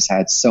because I just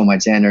had so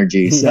much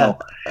energy. So,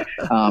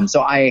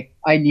 so I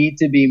need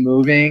to be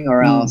moving,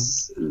 or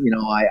else,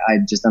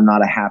 I'm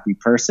not a happy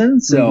person.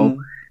 So,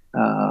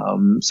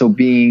 so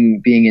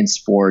being in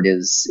sport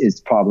is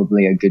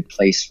probably a good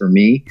place for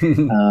me. But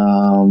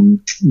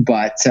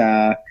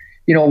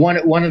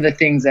one of the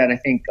things that I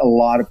think a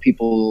lot of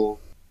people,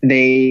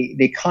 they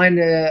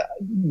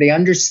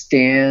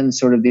understand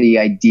sort of the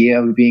idea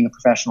of being a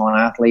professional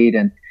athlete,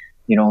 and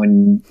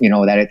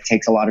that it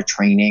takes a lot of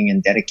training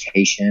and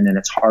dedication, and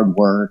it's hard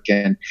work,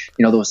 and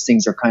those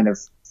things are kind of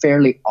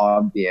fairly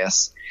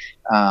obvious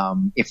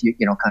if you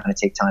kind of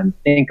take time to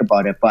think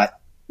about it. But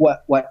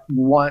one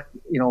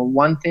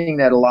thing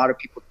that a lot of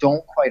people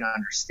don't quite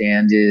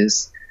understand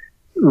is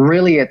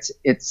really it's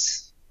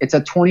a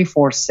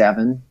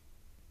 24/7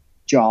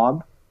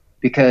 job,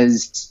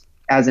 because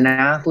as an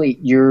athlete,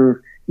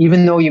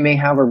 even though you may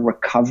have a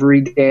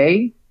recovery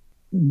day,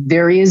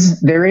 there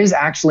is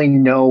actually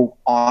no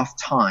off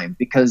time,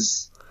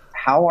 because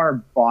how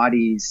our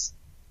bodies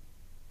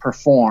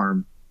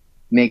perform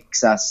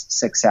makes us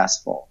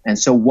successful. And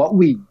so what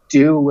we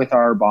do with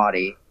our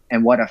body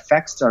and what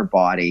affects our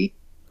body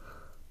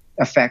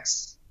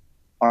affects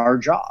our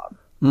job.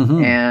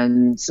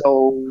 And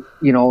so,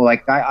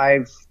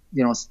 I've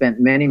spent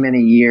many,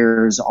 many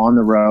years on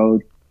the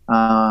road.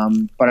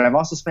 But I've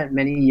also spent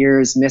many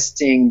years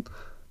missing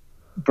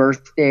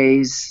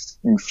birthdays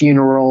and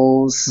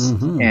funerals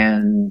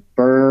and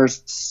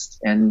births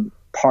and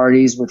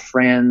parties with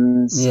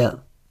friends,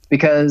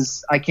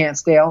 because I can't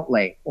stay out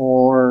late,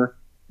 or,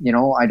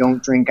 I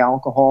don't drink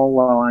alcohol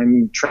while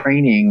I'm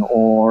training,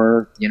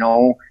 or,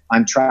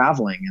 I'm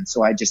traveling. And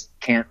so I just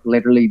can't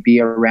literally be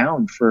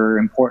around for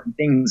important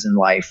things in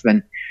life.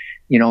 And,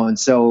 and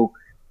so,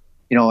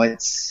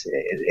 it's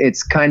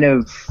kind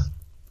of,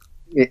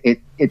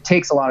 it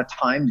takes a lot of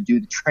time to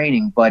do the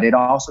training, but it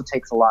also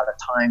takes a lot of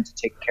time to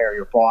take care of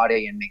your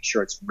body and make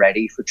sure it's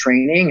ready for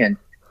training, and,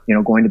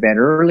 going to bed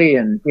early.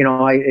 And,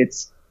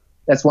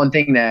 that's one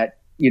thing that,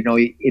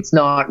 it's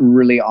not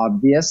really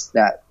obvious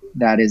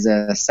that is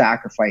a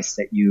sacrifice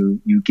that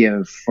you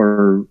give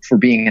for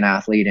being an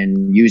athlete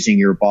and using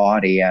your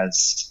body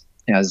as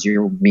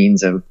your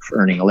means of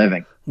earning a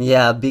living.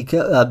 Yeah,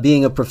 because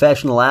being a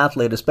professional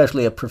athlete,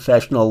 especially a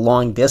professional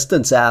long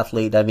distance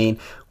athlete, I mean,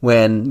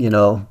 when,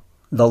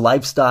 the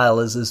lifestyle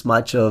is as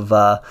much of,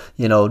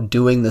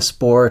 doing the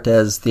sport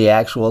as the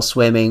actual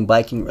swimming,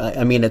 biking.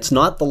 I mean, it's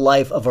not the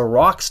life of a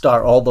rock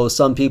star, although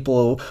some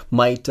people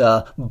might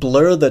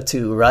blur the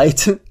two,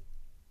 right?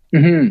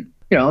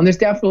 And there's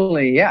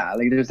definitely,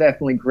 there's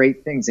definitely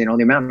great things. The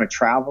amount of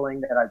traveling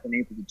that I've been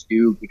able to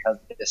do because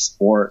of this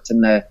sport,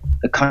 and the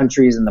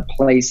countries and the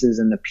places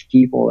and the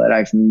people that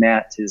I've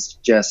met is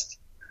just,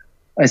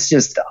 it's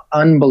just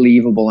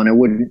unbelievable, and I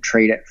wouldn't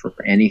trade it for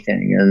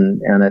anything.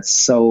 And it's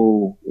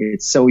so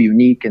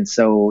unique and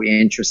so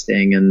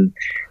interesting. And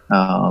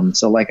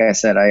so, like I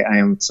said, I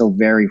am so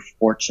very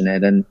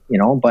fortunate. And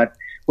but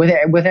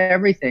with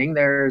everything,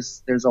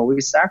 there's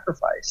always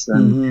sacrifice.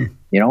 And,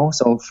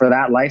 so for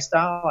that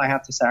lifestyle, I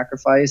have to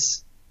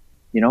sacrifice,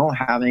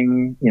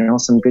 having,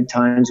 some good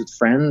times with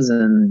friends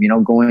and,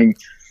 going,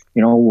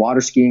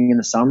 water skiing in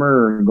the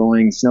summer or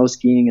going snow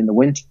skiing in the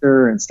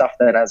winter and stuff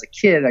that as a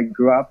kid I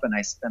grew up and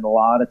I spent a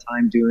lot of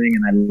time doing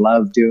and I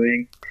love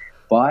doing.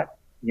 But,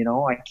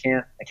 I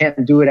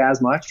can't do it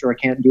as much or I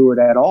can't do it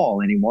at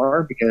all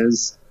anymore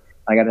because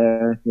I got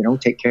to,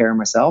 take care of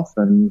myself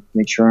and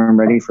make sure I'm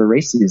ready for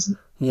race season.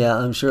 Yeah,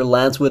 I'm sure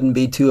Lance wouldn't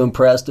be too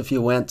impressed if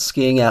you went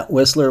skiing at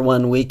Whistler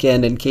one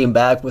weekend and came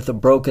back with a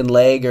broken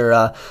leg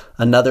or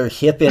another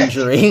hip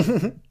injury.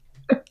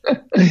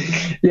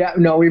 Yeah,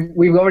 no,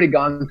 we've already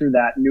gone through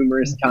that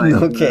numerous times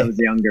when I was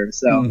younger.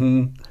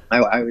 So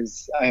I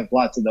have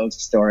lots of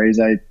those stories.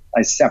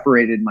 I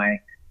separated my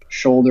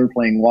shoulder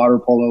playing water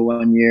polo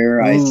one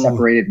year. I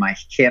separated my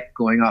hip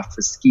going off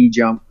a ski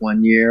jump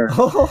one year.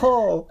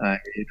 What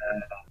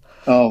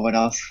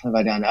else have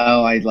I done?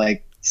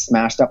 I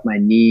smashed up my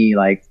knee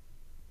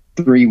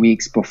 3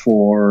 weeks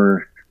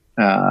before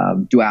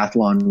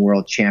duathlon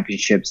world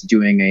championships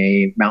doing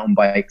a mountain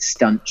bike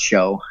stunt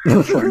show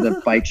for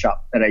the bike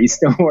shop that I used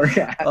to work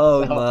at.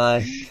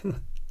 My.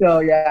 So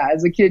yeah,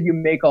 as a kid, you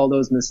make all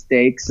those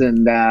mistakes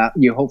and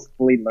you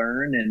hopefully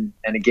learn.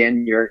 And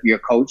again, your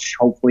coach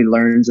hopefully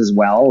learns as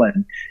well.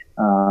 And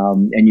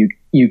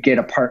you get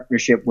a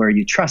partnership where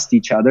you trust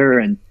each other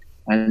and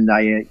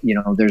I,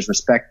 there's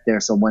respect there.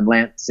 So when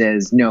Lance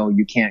says, no,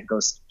 you can't go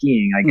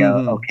skiing, I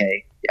go,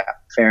 okay, yeah,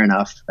 fair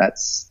enough.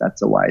 That's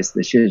a wise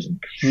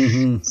decision.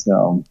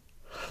 So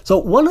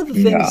one of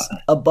the things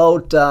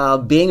about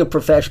being a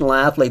professional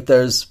athlete,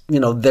 there's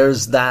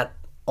that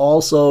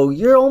also,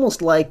 you're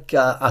almost like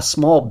a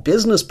small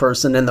business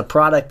person, and the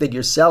product that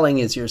you're selling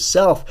is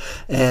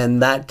yourself,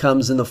 and that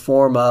comes in the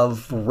form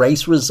of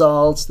race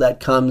results, that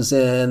comes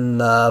in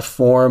the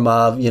form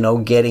of,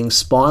 getting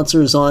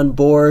sponsors on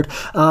board.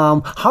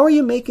 How are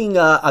you making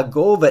a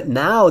go of it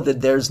now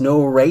that there's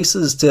no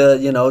races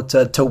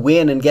to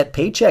win and get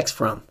paychecks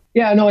from?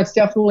 Yeah, no, it's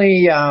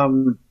definitely,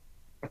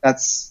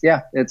 that's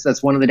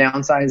one of the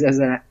downsides as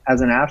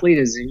an athlete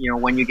is,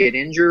 when you get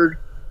injured,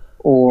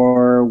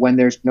 or when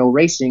there's no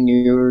racing,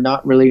 you're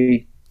not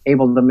really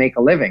able to make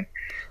a living.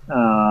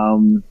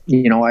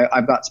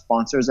 I've got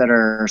sponsors that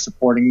are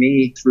supporting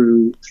me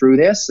through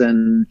this,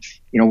 and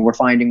we're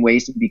finding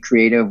ways to be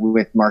creative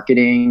with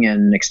marketing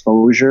and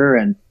exposure,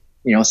 and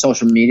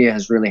social media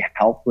has really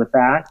helped with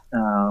that.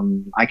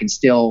 I can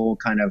still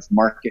kind of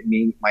market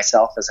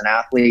myself as an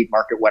athlete,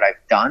 market what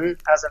I've done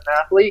as an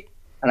athlete,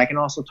 and I can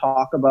also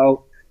talk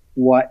about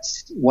what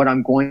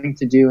I'm going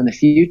to do in the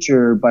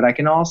future, but I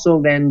can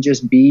also then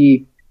just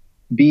be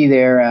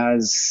there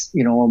as, a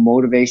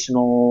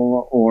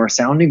motivational or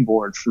sounding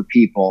board for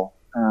people,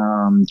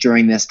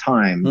 during this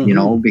time,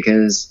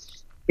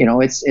 because,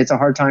 it's a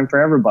hard time for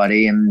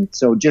everybody. And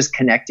so just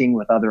connecting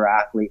with other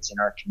athletes in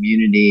our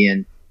community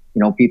and,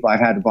 I've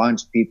had a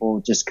bunch of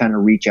people just kind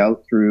of reach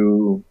out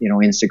through,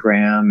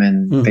 Instagram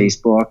and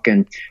Facebook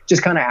and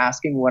just kind of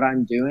asking what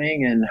I'm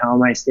doing and how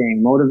am I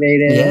staying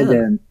motivated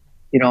and,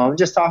 I'm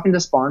just talking to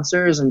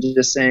sponsors and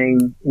just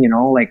saying,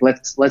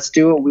 let's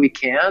do what we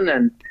can.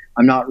 And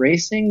I'm not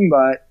racing,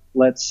 but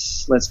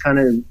let's kind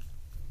of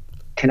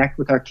connect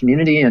with our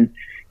community. And,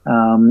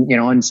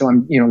 and so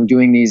I'm,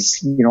 doing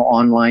these,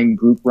 online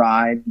group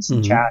rides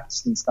and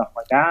chats and stuff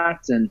like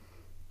that. And,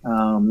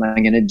 I'm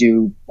going to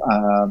do,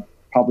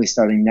 probably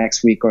starting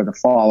next week or the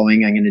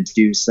following, I'm going to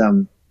do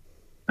some,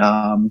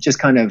 just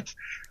kind of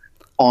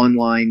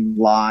online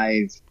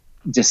live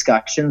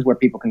discussions where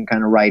people can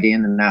kind of write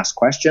in and ask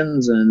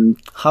questions. And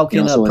how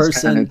can a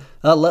person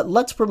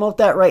let's promote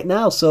that right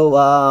now.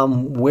 So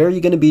where are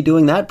you going to be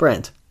doing that,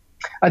 Brent?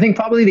 I think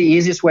probably the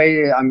easiest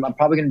way, I'm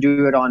probably going to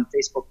do it on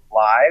Facebook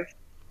Live,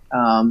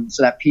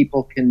 so that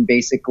people can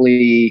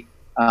basically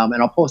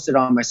and I'll post it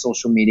on my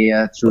social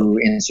media through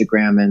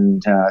Instagram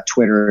and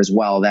Twitter as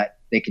well, that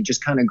they can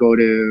just kind of go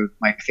to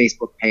my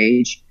Facebook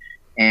page,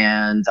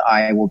 and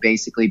I will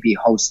basically be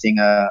hosting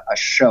a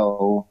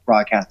show,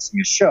 broadcasting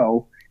a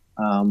show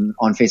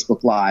on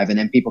Facebook Live, and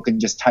then people can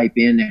just type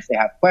in if they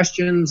have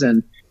questions,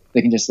 and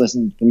they can just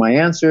listen to my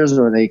answers,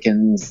 or they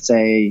can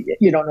say,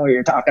 you don't know what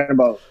you're talking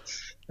about.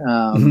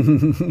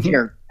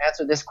 Here,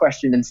 answer this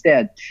question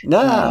instead.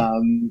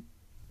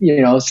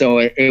 So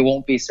it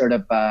won't be sort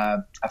of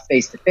a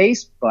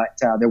face-to-face, but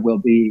there will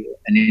be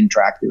an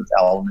interactive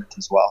element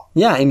as well.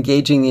 Yeah,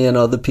 engaging,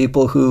 the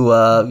people who,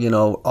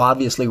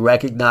 obviously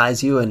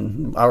recognize you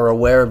and are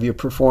aware of your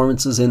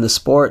performances in the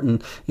sport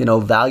and,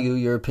 value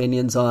your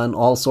opinions on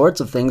all sorts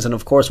of things. And,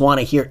 of course, want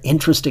to hear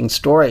interesting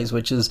stories,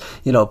 which is,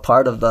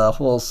 part of the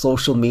whole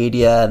social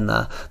media and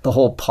the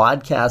whole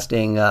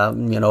podcasting,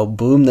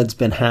 boom that's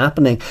been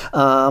happening.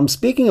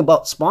 Speaking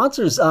about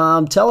sponsors,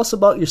 tell us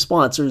about your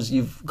sponsors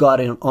you've got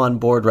on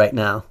board right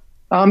now.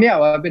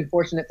 Well, I've been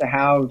fortunate to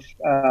have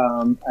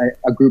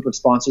a group of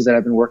sponsors that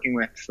I've been working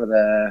with for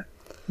the,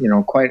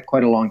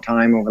 quite a long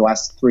time, over the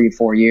last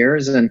 3-4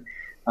 years. And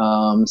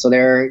so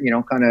they're,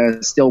 kind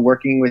of still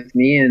working with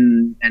me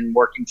and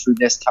working through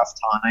this tough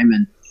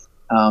time.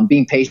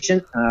 being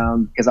patient,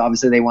 because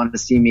obviously they wanted to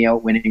see me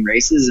out winning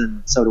races,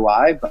 and so do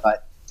I.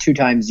 But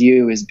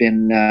 2XU has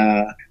been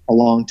a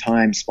long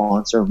time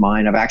sponsor of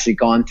mine. I've actually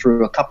gone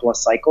through a couple of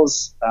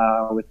cycles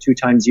with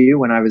 2XU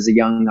when I was a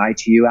young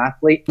ITU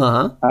athlete.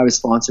 I was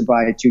sponsored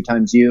by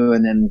 2XU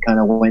and then kind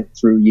of went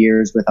through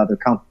years with other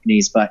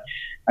companies, but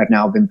I've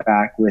now been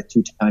back with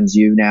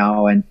 2XU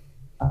now. And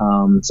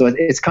so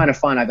it's kind of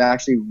fun. I've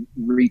actually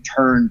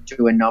returned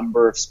to a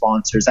number of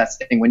sponsors. That's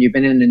the thing. When you've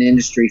been in an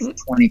industry for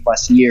 20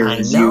 plus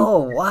years,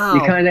 you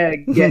kind of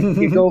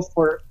you go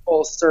for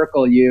full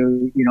circle.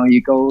 You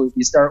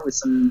start with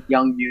some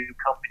young new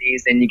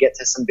companies, then you get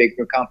to some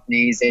bigger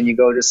companies, then you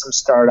go to some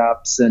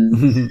startups.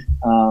 And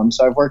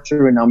so I've worked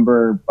through a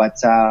number, but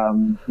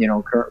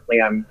currently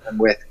I'm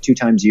with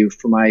 2XU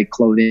for my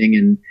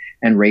clothing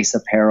and race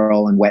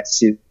apparel and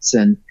wetsuits,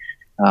 and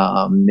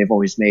they've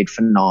always made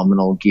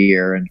phenomenal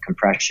gear and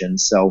compression.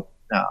 So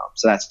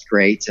that's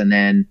great. And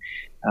then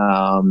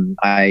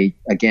I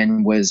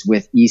again was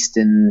with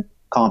Easton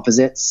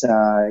Composites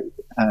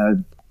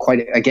when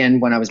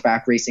I was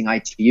back racing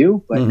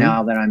ITU, but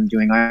now that I'm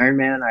doing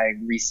Ironman, I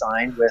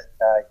re-signed with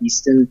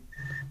Easton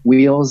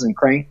wheels and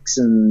cranks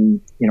and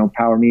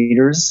power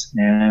meters.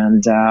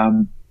 And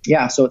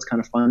so it's kind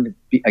of fun to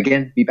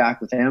be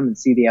back with them and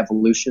see the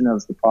evolution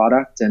of the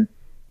product. And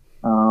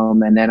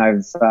then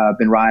I've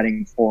been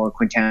riding for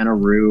Quintana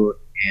Roo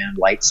and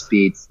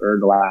Lightspeed for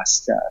the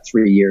last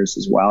 3 years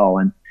as well.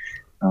 And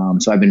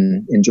so I've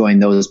been enjoying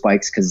those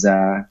bikes because,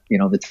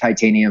 the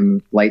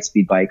titanium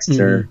Lightspeed bikes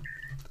are,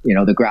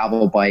 the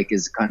gravel bike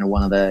is kind of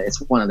one of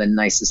the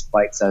nicest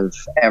bikes I've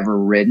ever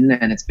ridden.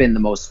 And it's been the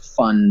most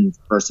fun,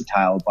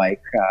 versatile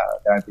bike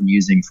that I've been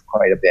using for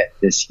quite a bit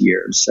this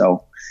year.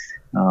 So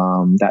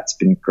that's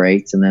been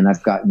great. And then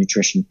I've got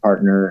nutrition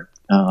partner,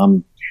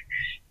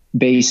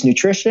 Base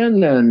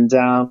Nutrition, and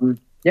I'm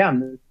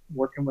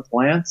working with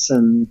Lance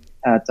and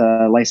at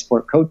Life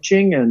Sport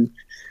Coaching, and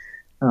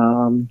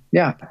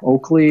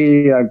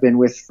Oakley I've been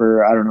with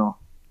for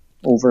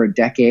over a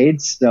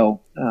decade.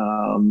 So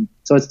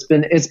it's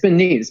been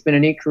neat. It's been a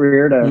neat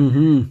career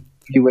to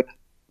be with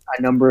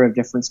a number of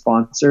different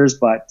sponsors,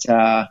 but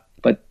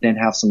then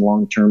have some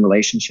long-term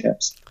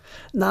relationships.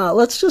 Now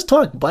let's just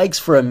talk bikes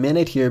for a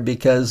minute here,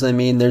 because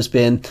there's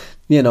been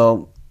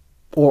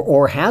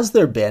Or has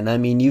there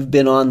been? You've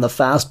been on the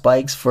fast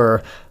bikes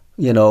for,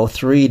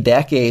 3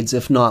 decades,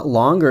 if not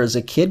longer, as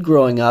a kid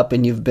growing up,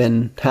 and you've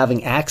been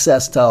having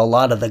access to a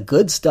lot of the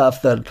good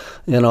stuff that,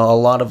 a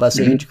lot of us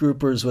age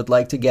groupers would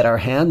like to get our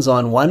hands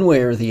on one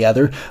way or the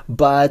other.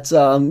 But,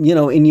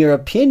 in your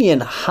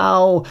opinion,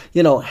 how,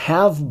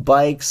 have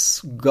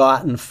bikes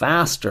gotten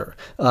faster?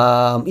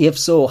 If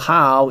so,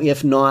 how?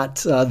 If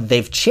not,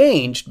 they've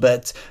changed,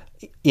 but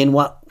in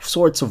what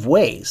sorts of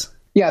ways?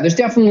 Yeah, there's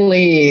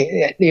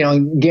definitely,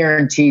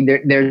 guaranteed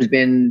there's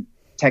been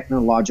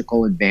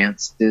technological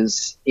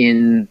advances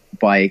in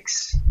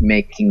bikes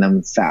making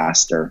them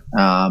faster.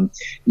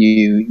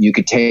 You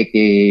could take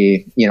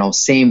a,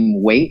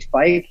 same weight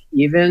bike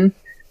even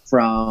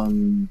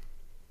from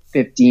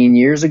 15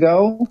 years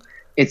ago.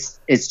 It's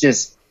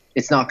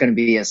not going to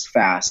be as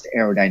fast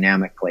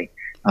aerodynamically.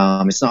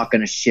 It's not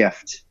going to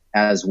shift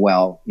as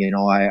well.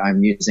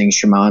 I'm using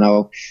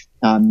Shimano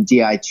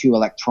Di2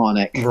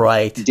 electronic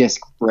disc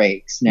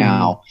brakes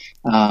now.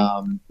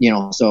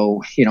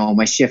 So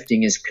my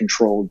shifting is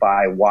controlled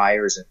by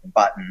wires and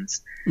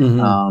buttons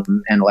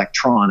and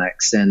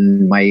electronics,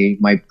 and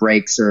my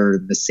brakes are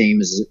the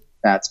same as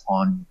that's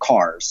on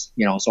cars.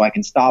 So I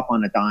can stop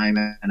on a dime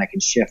and I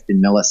can shift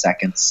in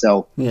milliseconds.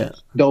 So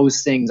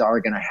those things are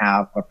going to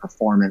have a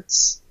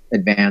performance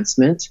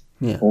advancement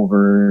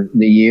over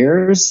the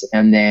years.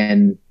 And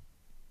then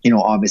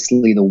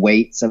obviously the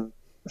weights of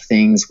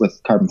things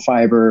with carbon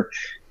fiber,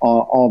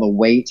 all the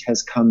weight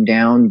has come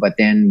down, but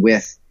then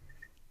with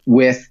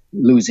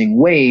losing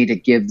weight,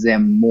 it gives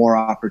them more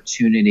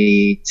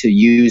opportunity to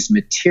use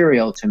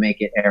material to make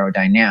it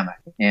aerodynamic.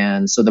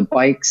 And so the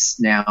bikes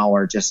now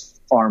are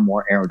just far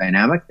more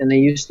aerodynamic than they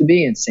used to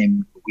be, and same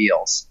with the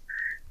wheels.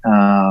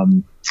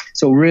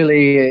 So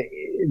really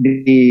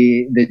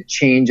the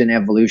change and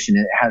evolution,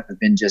 it has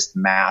been just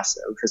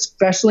massive,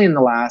 especially in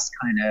the last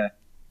kind of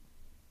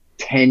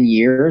 10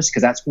 years,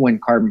 because that's when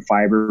carbon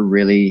fiber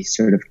really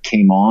sort of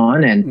came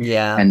on, and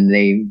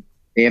they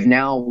have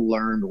now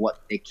learned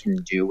what they can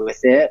do with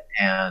it.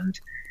 And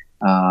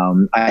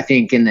I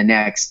think in the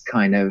next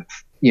kind of,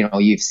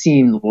 you've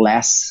seen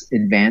less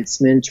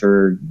advancement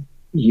or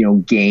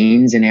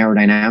gains in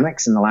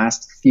aerodynamics in the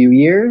last few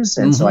years,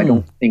 and so I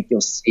don't think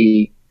you'll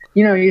see,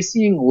 you're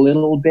seeing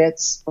little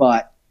bits,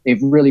 but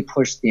they've really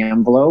pushed the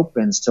envelope.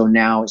 And so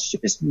now it's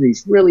just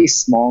these really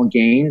small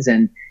gains,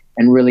 and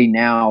really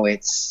now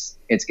it's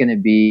going to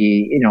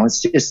be,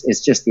 it's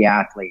just the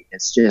athlete.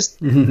 It's just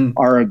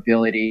our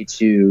ability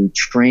to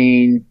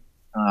train,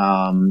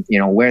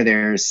 where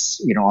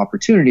there's,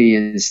 opportunity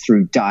is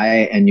through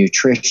diet and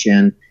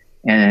nutrition,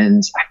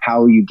 and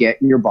how you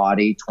get your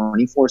body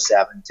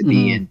 24/7 to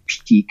be in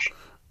peak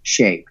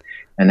shape.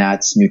 And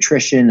that's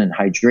nutrition and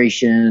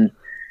hydration,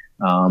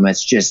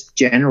 It's just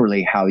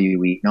generally how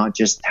you eat, not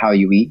just how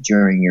you eat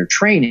during your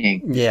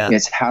training. Yeah.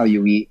 It's how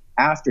you eat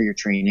after your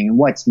training, and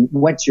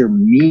what's your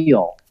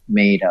meal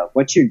made of?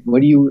 What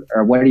are you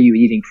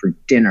eating for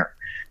dinner?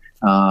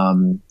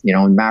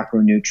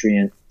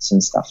 Macronutrients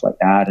and stuff like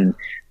that. And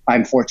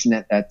I'm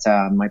fortunate that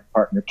my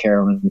partner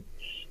Carolyn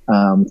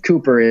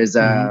Cooper is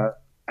a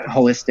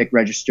holistic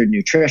registered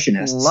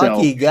nutritionist.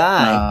 Lucky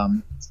guy.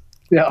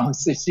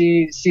 So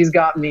she's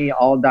got me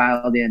all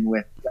dialed in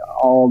with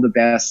all the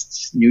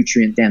best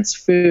nutrient dense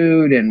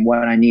food and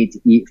what I need to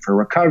eat for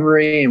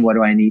recovery and what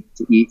do I need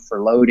to eat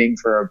for loading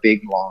for a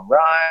big long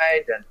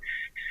ride.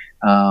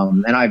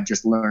 And I've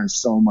just learned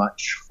so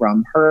much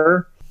from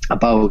her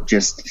about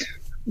just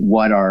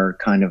what our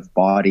kind of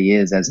body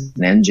is as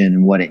an engine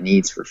and what it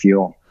needs for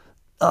fuel.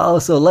 Oh,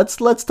 so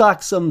let's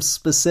talk some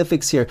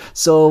specifics here.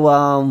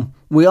 So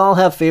we all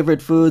have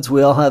favorite foods.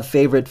 We all have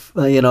favorite,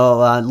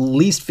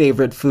 least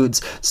favorite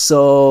foods.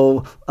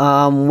 So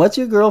what's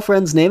your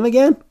girlfriend's name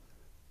again?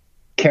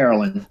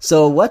 Carolyn.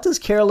 So what does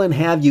Carolyn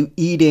have you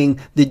eating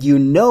that you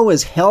know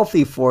is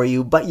healthy for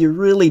you, but you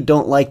really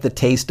don't like the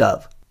taste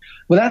of?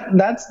 Well,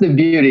 that's the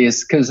beauty,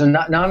 is because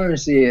not only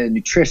is she a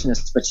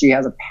nutritionist, but she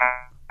has a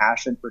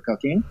passion for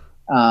cooking.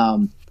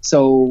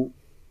 So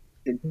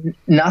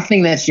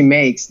nothing that she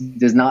makes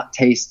does not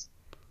taste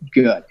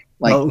good.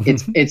 Like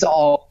it's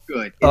all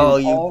good. It's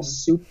all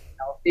super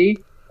healthy,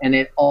 and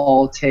it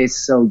all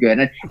tastes so good.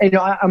 And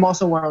I'm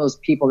also one of those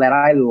people that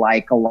I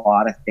like a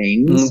lot of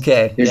things.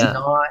 Okay. There's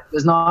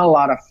not a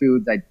lot of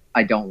foods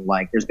I don't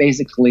like. There's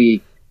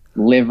basically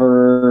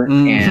liver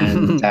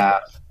and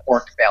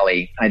pork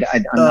belly. I'm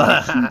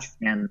not a huge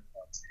fan.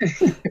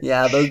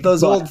 Yeah,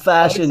 those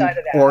old-fashioned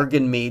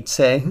organ meats,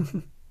 hey?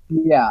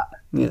 Yeah.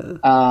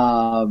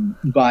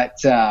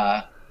 But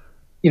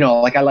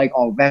like I like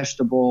all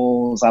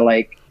vegetables. I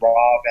like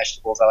raw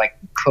vegetables. I like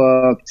them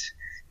cooked.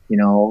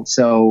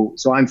 So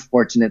I'm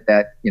fortunate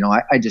that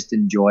I just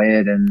enjoy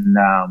it, and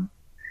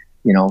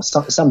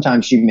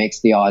sometimes she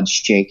makes the odd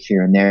shake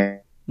here and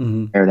there,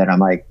 that I'm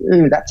like,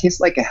 ooh, that tastes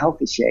like a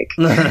healthy shake,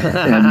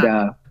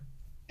 and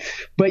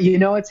but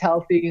it's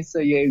healthy, so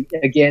you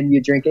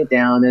drink it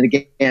down, and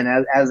again,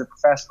 as a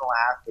professional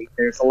athlete,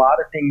 there's a lot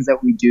of things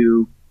that we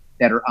do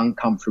that are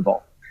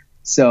uncomfortable.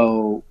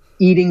 So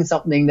eating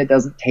something that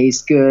doesn't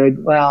taste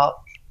good,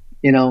 well,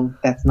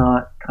 that's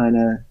not kind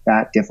of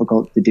that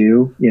difficult to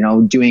do.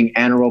 Doing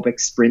anaerobic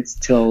sprints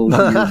till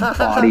your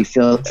body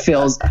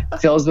fills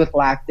with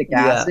lactic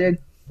acid,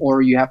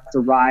 or you have to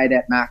ride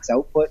at max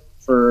output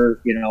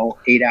for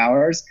 8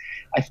 hours.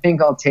 I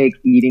think I'll take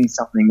eating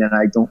something that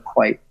I don't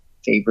quite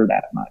favor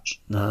that much.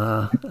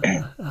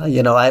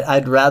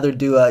 I'd rather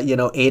do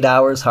 8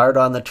 hours hard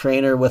on the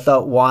trainer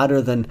without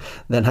water than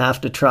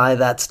have to try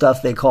that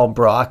stuff they call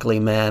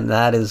broccoli, man.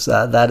 That is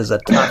a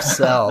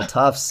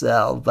tough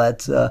sell.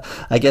 But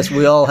I guess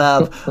we all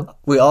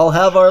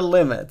have our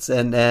limits,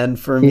 and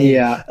for me,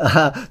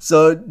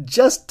 so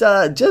just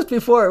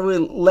before we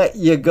let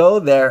you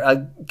go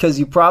there, because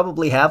you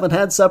probably haven't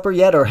had supper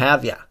yet, or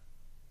have you?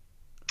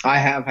 I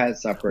have had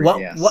supper.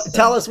 Yes.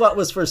 Tell us what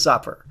was for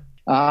supper.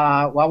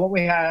 What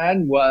we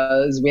had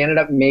was, we ended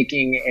up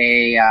making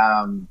a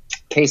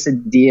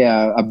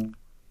quesadilla, a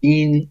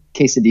bean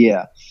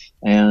quesadilla.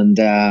 And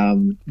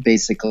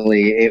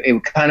basically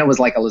it kind of was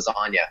like a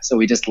lasagna. So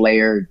we just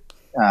layered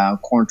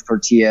corn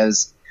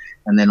tortillas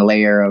and then a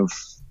layer of,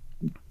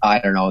 I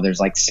don't know, there's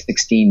like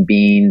 16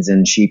 beans,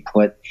 and she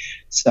put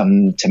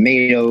some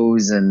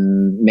tomatoes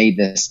and made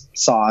this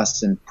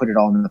sauce and put it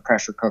all in the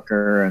pressure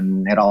cooker,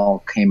 and it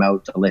all came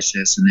out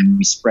delicious. And then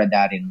we spread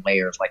that in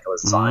layers like a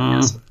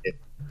lasagna. So we did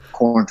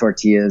corn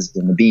tortillas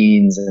and the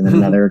beans, and then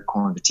another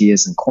corn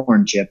tortillas and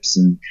corn chips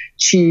and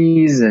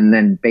cheese, and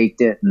then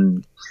baked it.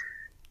 And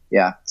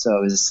so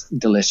it was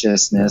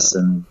deliciousness.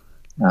 And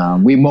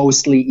we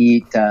mostly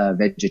eat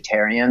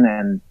vegetarian,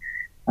 and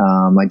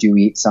I do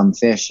eat some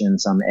fish and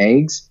some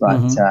eggs,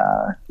 but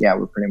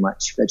we're pretty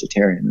much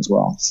vegetarian as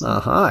well.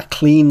 So.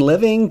 Clean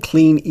living,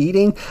 clean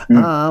eating,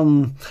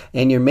 and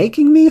you're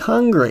making me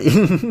hungry.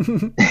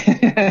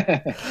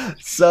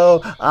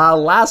 So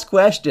last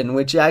question,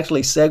 which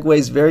actually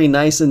segues very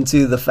nice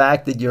into the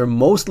fact that you're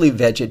mostly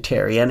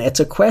vegetarian. It's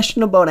a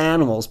question about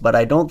animals, but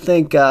I don't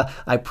think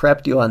I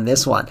prepped you on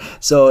this one.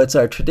 So it's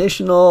our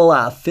traditional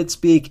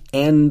FitSpeak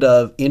end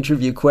of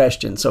interview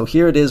question. So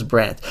here it is,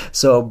 Brant.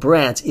 So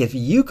Brant, if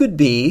you could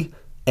be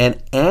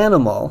an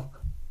animal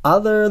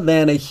other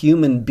than a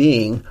human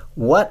being,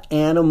 what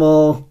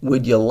animal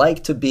would you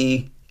like to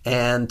be,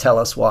 and tell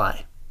us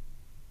why?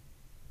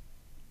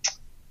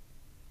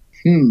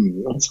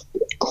 That's a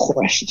good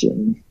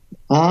question.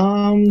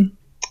 I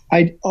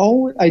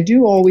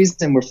do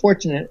always, and we're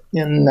fortunate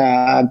in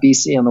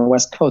BC on the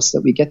West Coast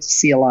that we get to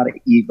see a lot of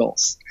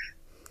eagles.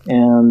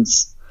 And,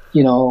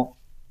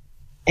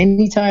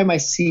 anytime I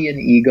see an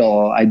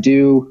eagle,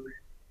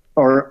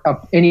 or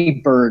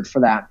any bird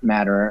for that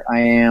matter,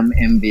 I am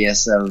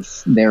envious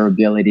of their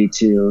ability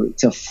to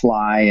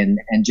fly and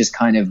just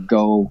kind of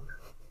go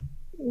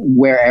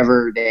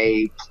wherever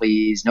they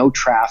please. No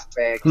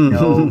traffic,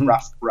 no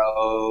rough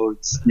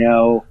roads,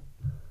 no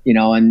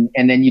and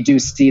then you do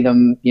see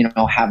them,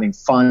 having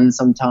fun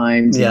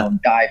sometimes,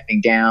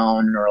 diving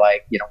down or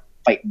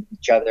fighting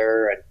each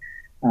other.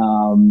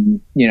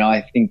 And,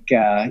 I think,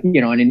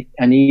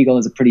 an eagle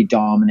is a pretty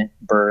dominant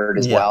bird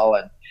as well.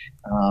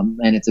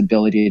 And its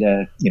ability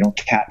to,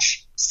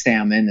 catch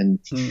salmon and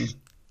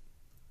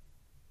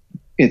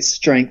its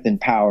strength and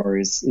power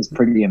is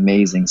pretty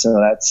amazing. So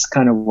that's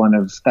kind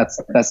of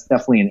that's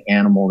definitely an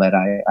animal that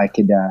I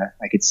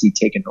could see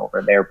taking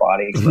over their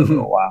body for a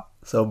little while.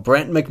 So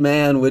Brent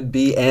McMahon would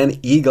be an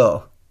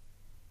eagle.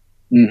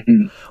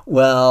 Mm-hmm.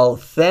 Well,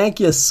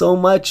 thank you so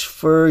much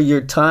for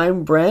your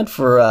time, Brent,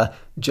 for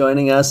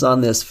joining us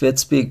on this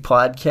FitSpeak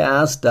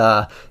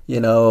podcast.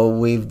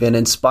 We've been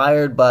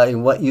inspired by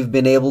what you've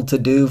been able to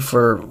do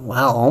for,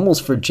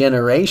 almost for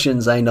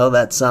generations. I know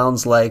that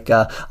sounds like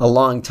a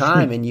long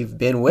time, and you've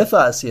been with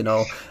us,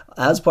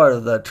 as part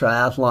of the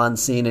triathlon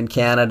scene in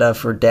Canada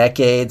for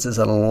decades, as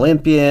an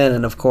Olympian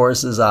and of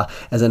course as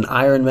an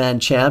Ironman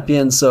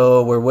champion.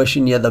 So we're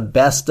wishing you the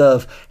best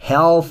of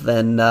health,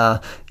 and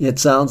it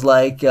sounds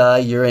like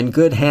you're in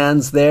good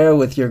hands there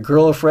with your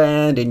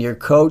girlfriend and your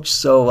coach.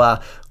 So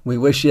we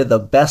wish you the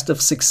best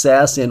of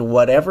success in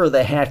whatever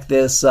the heck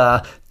this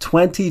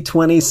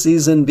 2020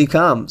 season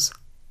becomes.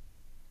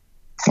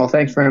 Well,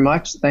 thanks very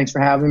much. Thanks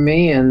for having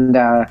me. And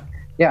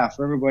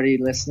for everybody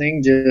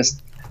listening,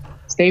 just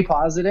stay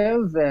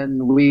positive,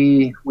 and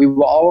we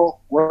will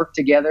all work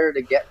together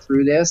to get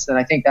through this. And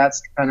I think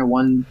that's kind of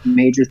one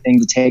major thing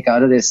to take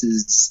out of this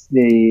is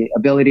the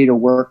ability to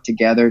work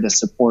together to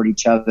support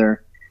each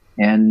other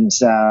and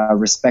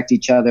respect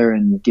each other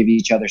and give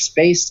each other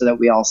space so that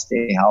we all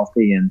stay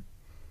healthy and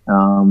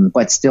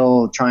but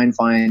still try and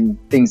find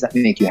things that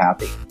make you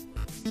happy.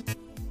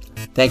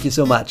 Thank you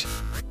so much.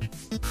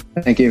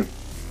 Thank you.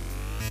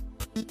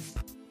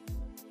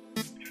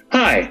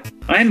 Hi,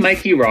 I'm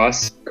Mikey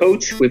Ross,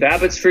 coach with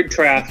Abbotsford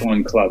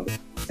Triathlon Club,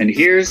 and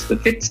here's the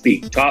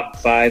FitSpeak Top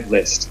 5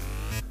 list.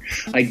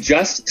 I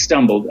just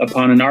stumbled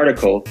upon an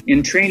article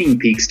in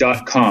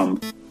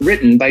trainingpeaks.com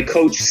written by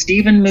Coach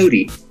Stephen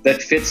Moody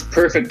that fits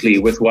perfectly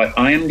with what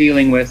I am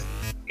dealing with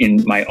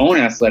in my own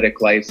athletic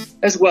life,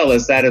 as well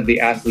as that of the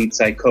athletes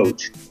I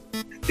coach.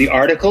 The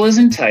article is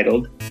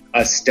entitled,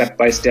 A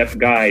Step-by-Step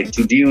Guide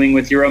to Dealing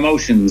with Your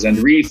Emotions and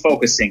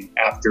Refocusing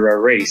After a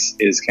Race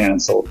is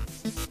Cancelled.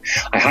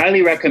 I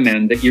highly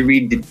recommend that you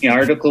read the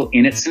article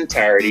in its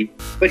entirety,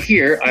 but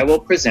here I will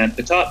present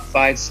the top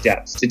 5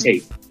 steps to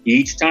take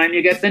each time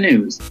you get the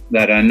news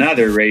that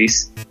another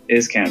race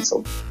is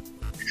cancelled.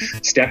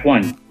 Step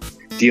 1.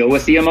 Deal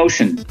with the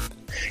emotion.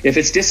 If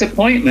it's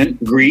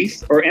disappointment,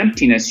 grief, or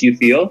emptiness you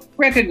feel,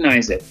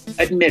 recognize it,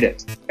 admit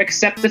it,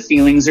 accept the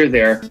feelings are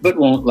there but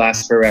won't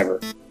last forever.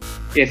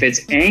 If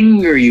it's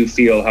anger you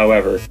feel,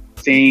 however,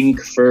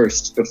 think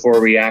first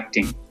before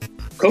reacting.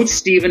 Coach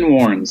Stephen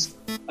warns,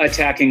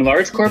 attacking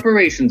large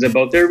corporations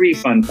about their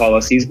refund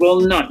policies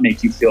will not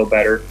make you feel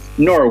better,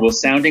 nor will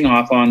sounding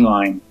off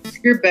online.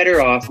 You're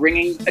better off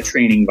ringing a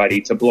training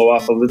buddy to blow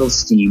off a little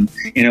steam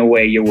in a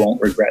way you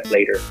won't regret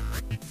later.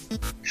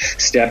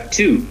 Step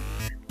 2.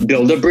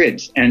 Build a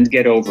bridge and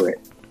get over it.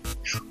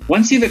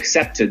 Once you've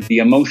accepted the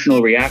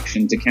emotional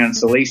reaction to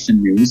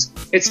cancellation news,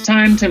 it's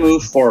time to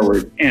move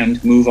forward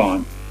and move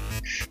on.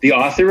 The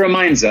author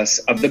reminds us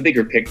of the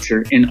bigger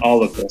picture in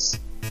all of this.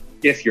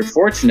 If you're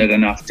fortunate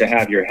enough to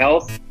have your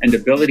health and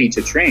ability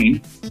to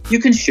train, you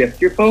can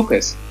shift your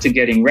focus to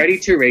getting ready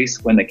to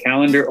race when the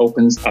calendar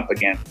opens up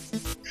again.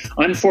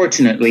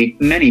 Unfortunately,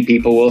 many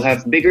people will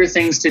have bigger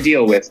things to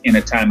deal with in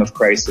a time of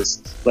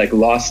crisis, like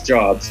lost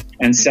jobs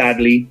and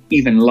sadly,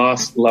 even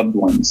lost loved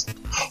ones.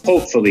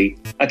 Hopefully,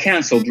 a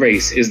canceled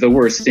race is the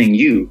worst thing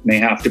you may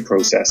have to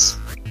process.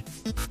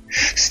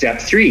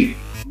 Step 3.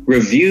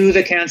 Review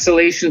the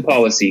cancellation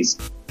policies.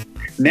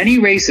 Many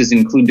races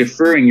include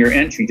deferring your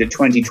entry to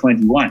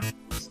 2021,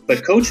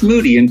 but Coach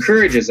Moody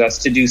encourages us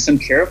to do some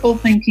careful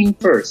thinking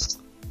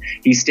first.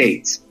 He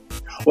states,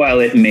 while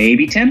it may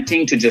be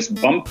tempting to just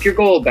bump your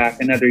goal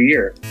back another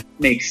year,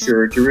 make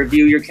sure to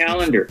review your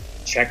calendar,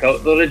 check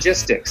out the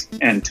logistics,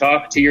 and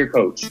talk to your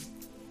coach.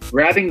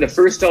 Grabbing the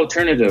first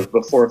alternative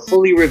before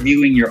fully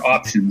reviewing your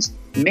options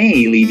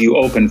may leave you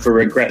open for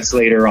regrets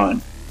later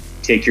on.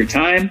 Take your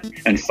time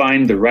and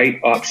find the right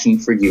option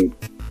for you.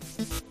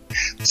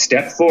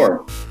 Step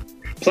 4.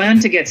 Plan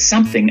to get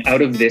something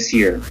out of this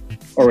year.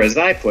 Or as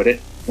I put it,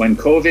 when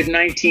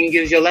COVID-19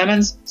 gives you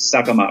lemons,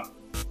 suck them up.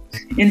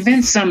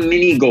 Invent some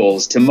mini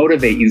goals to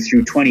motivate you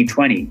through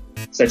 2020,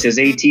 such as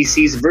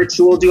ATC's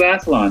virtual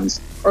duathlons,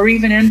 or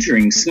even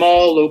entering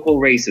small local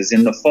races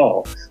in the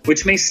fall,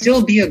 which may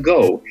still be a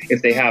go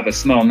if they have a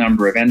small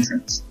number of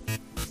entrants.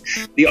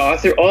 The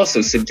author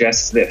also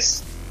suggests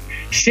this.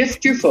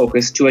 Shift your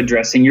focus to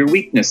addressing your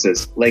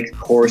weaknesses, like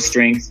core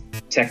strength,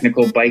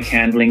 technical bike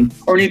handling,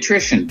 or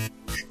nutrition.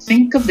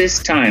 Think of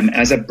this time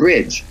as a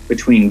bridge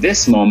between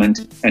this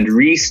moment and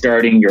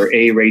restarting your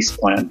A race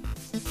plan.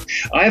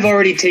 I've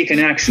already taken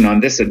action on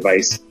this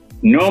advice.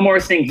 No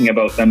more thinking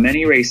about the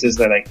many races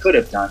that I could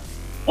have done.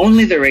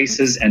 Only the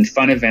races and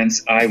fun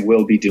events I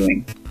will be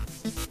doing.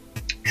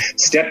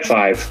 Step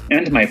 5,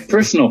 and my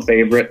personal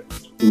favorite,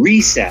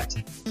 reset.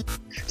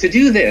 To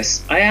do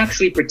this, I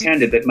actually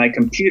pretended that my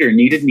computer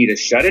needed me to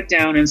shut it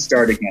down and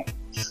start again.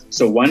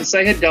 So once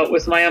I had dealt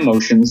with my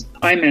emotions,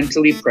 I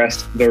mentally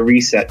pressed the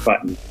reset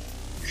button.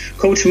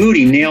 Coach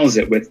Moody nails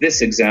it with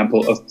this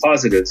example of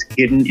positives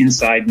hidden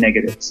inside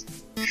negatives.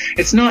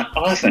 It's not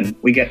often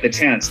we get the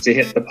chance to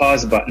hit the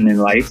pause button in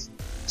life,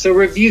 so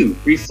review,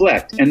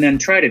 reflect, and then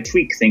try to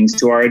tweak things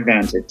to our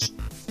advantage.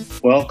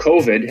 Well,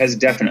 COVID has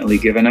definitely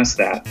given us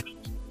that.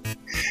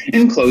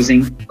 In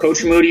closing,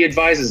 Coach Moody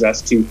advises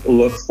us to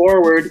look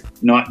forward,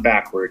 not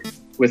backward,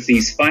 with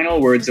these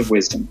final words of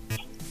wisdom.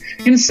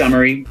 In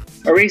summary,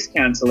 a race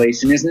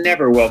cancellation is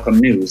never welcome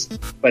news,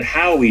 but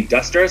how we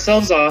dust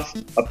ourselves off,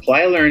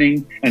 apply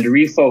learning, and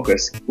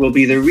refocus will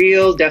be the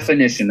real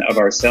definition of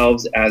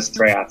ourselves as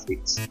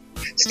triathletes.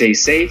 Stay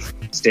safe,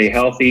 stay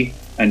healthy,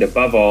 and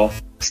above all,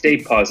 stay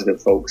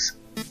positive, folks.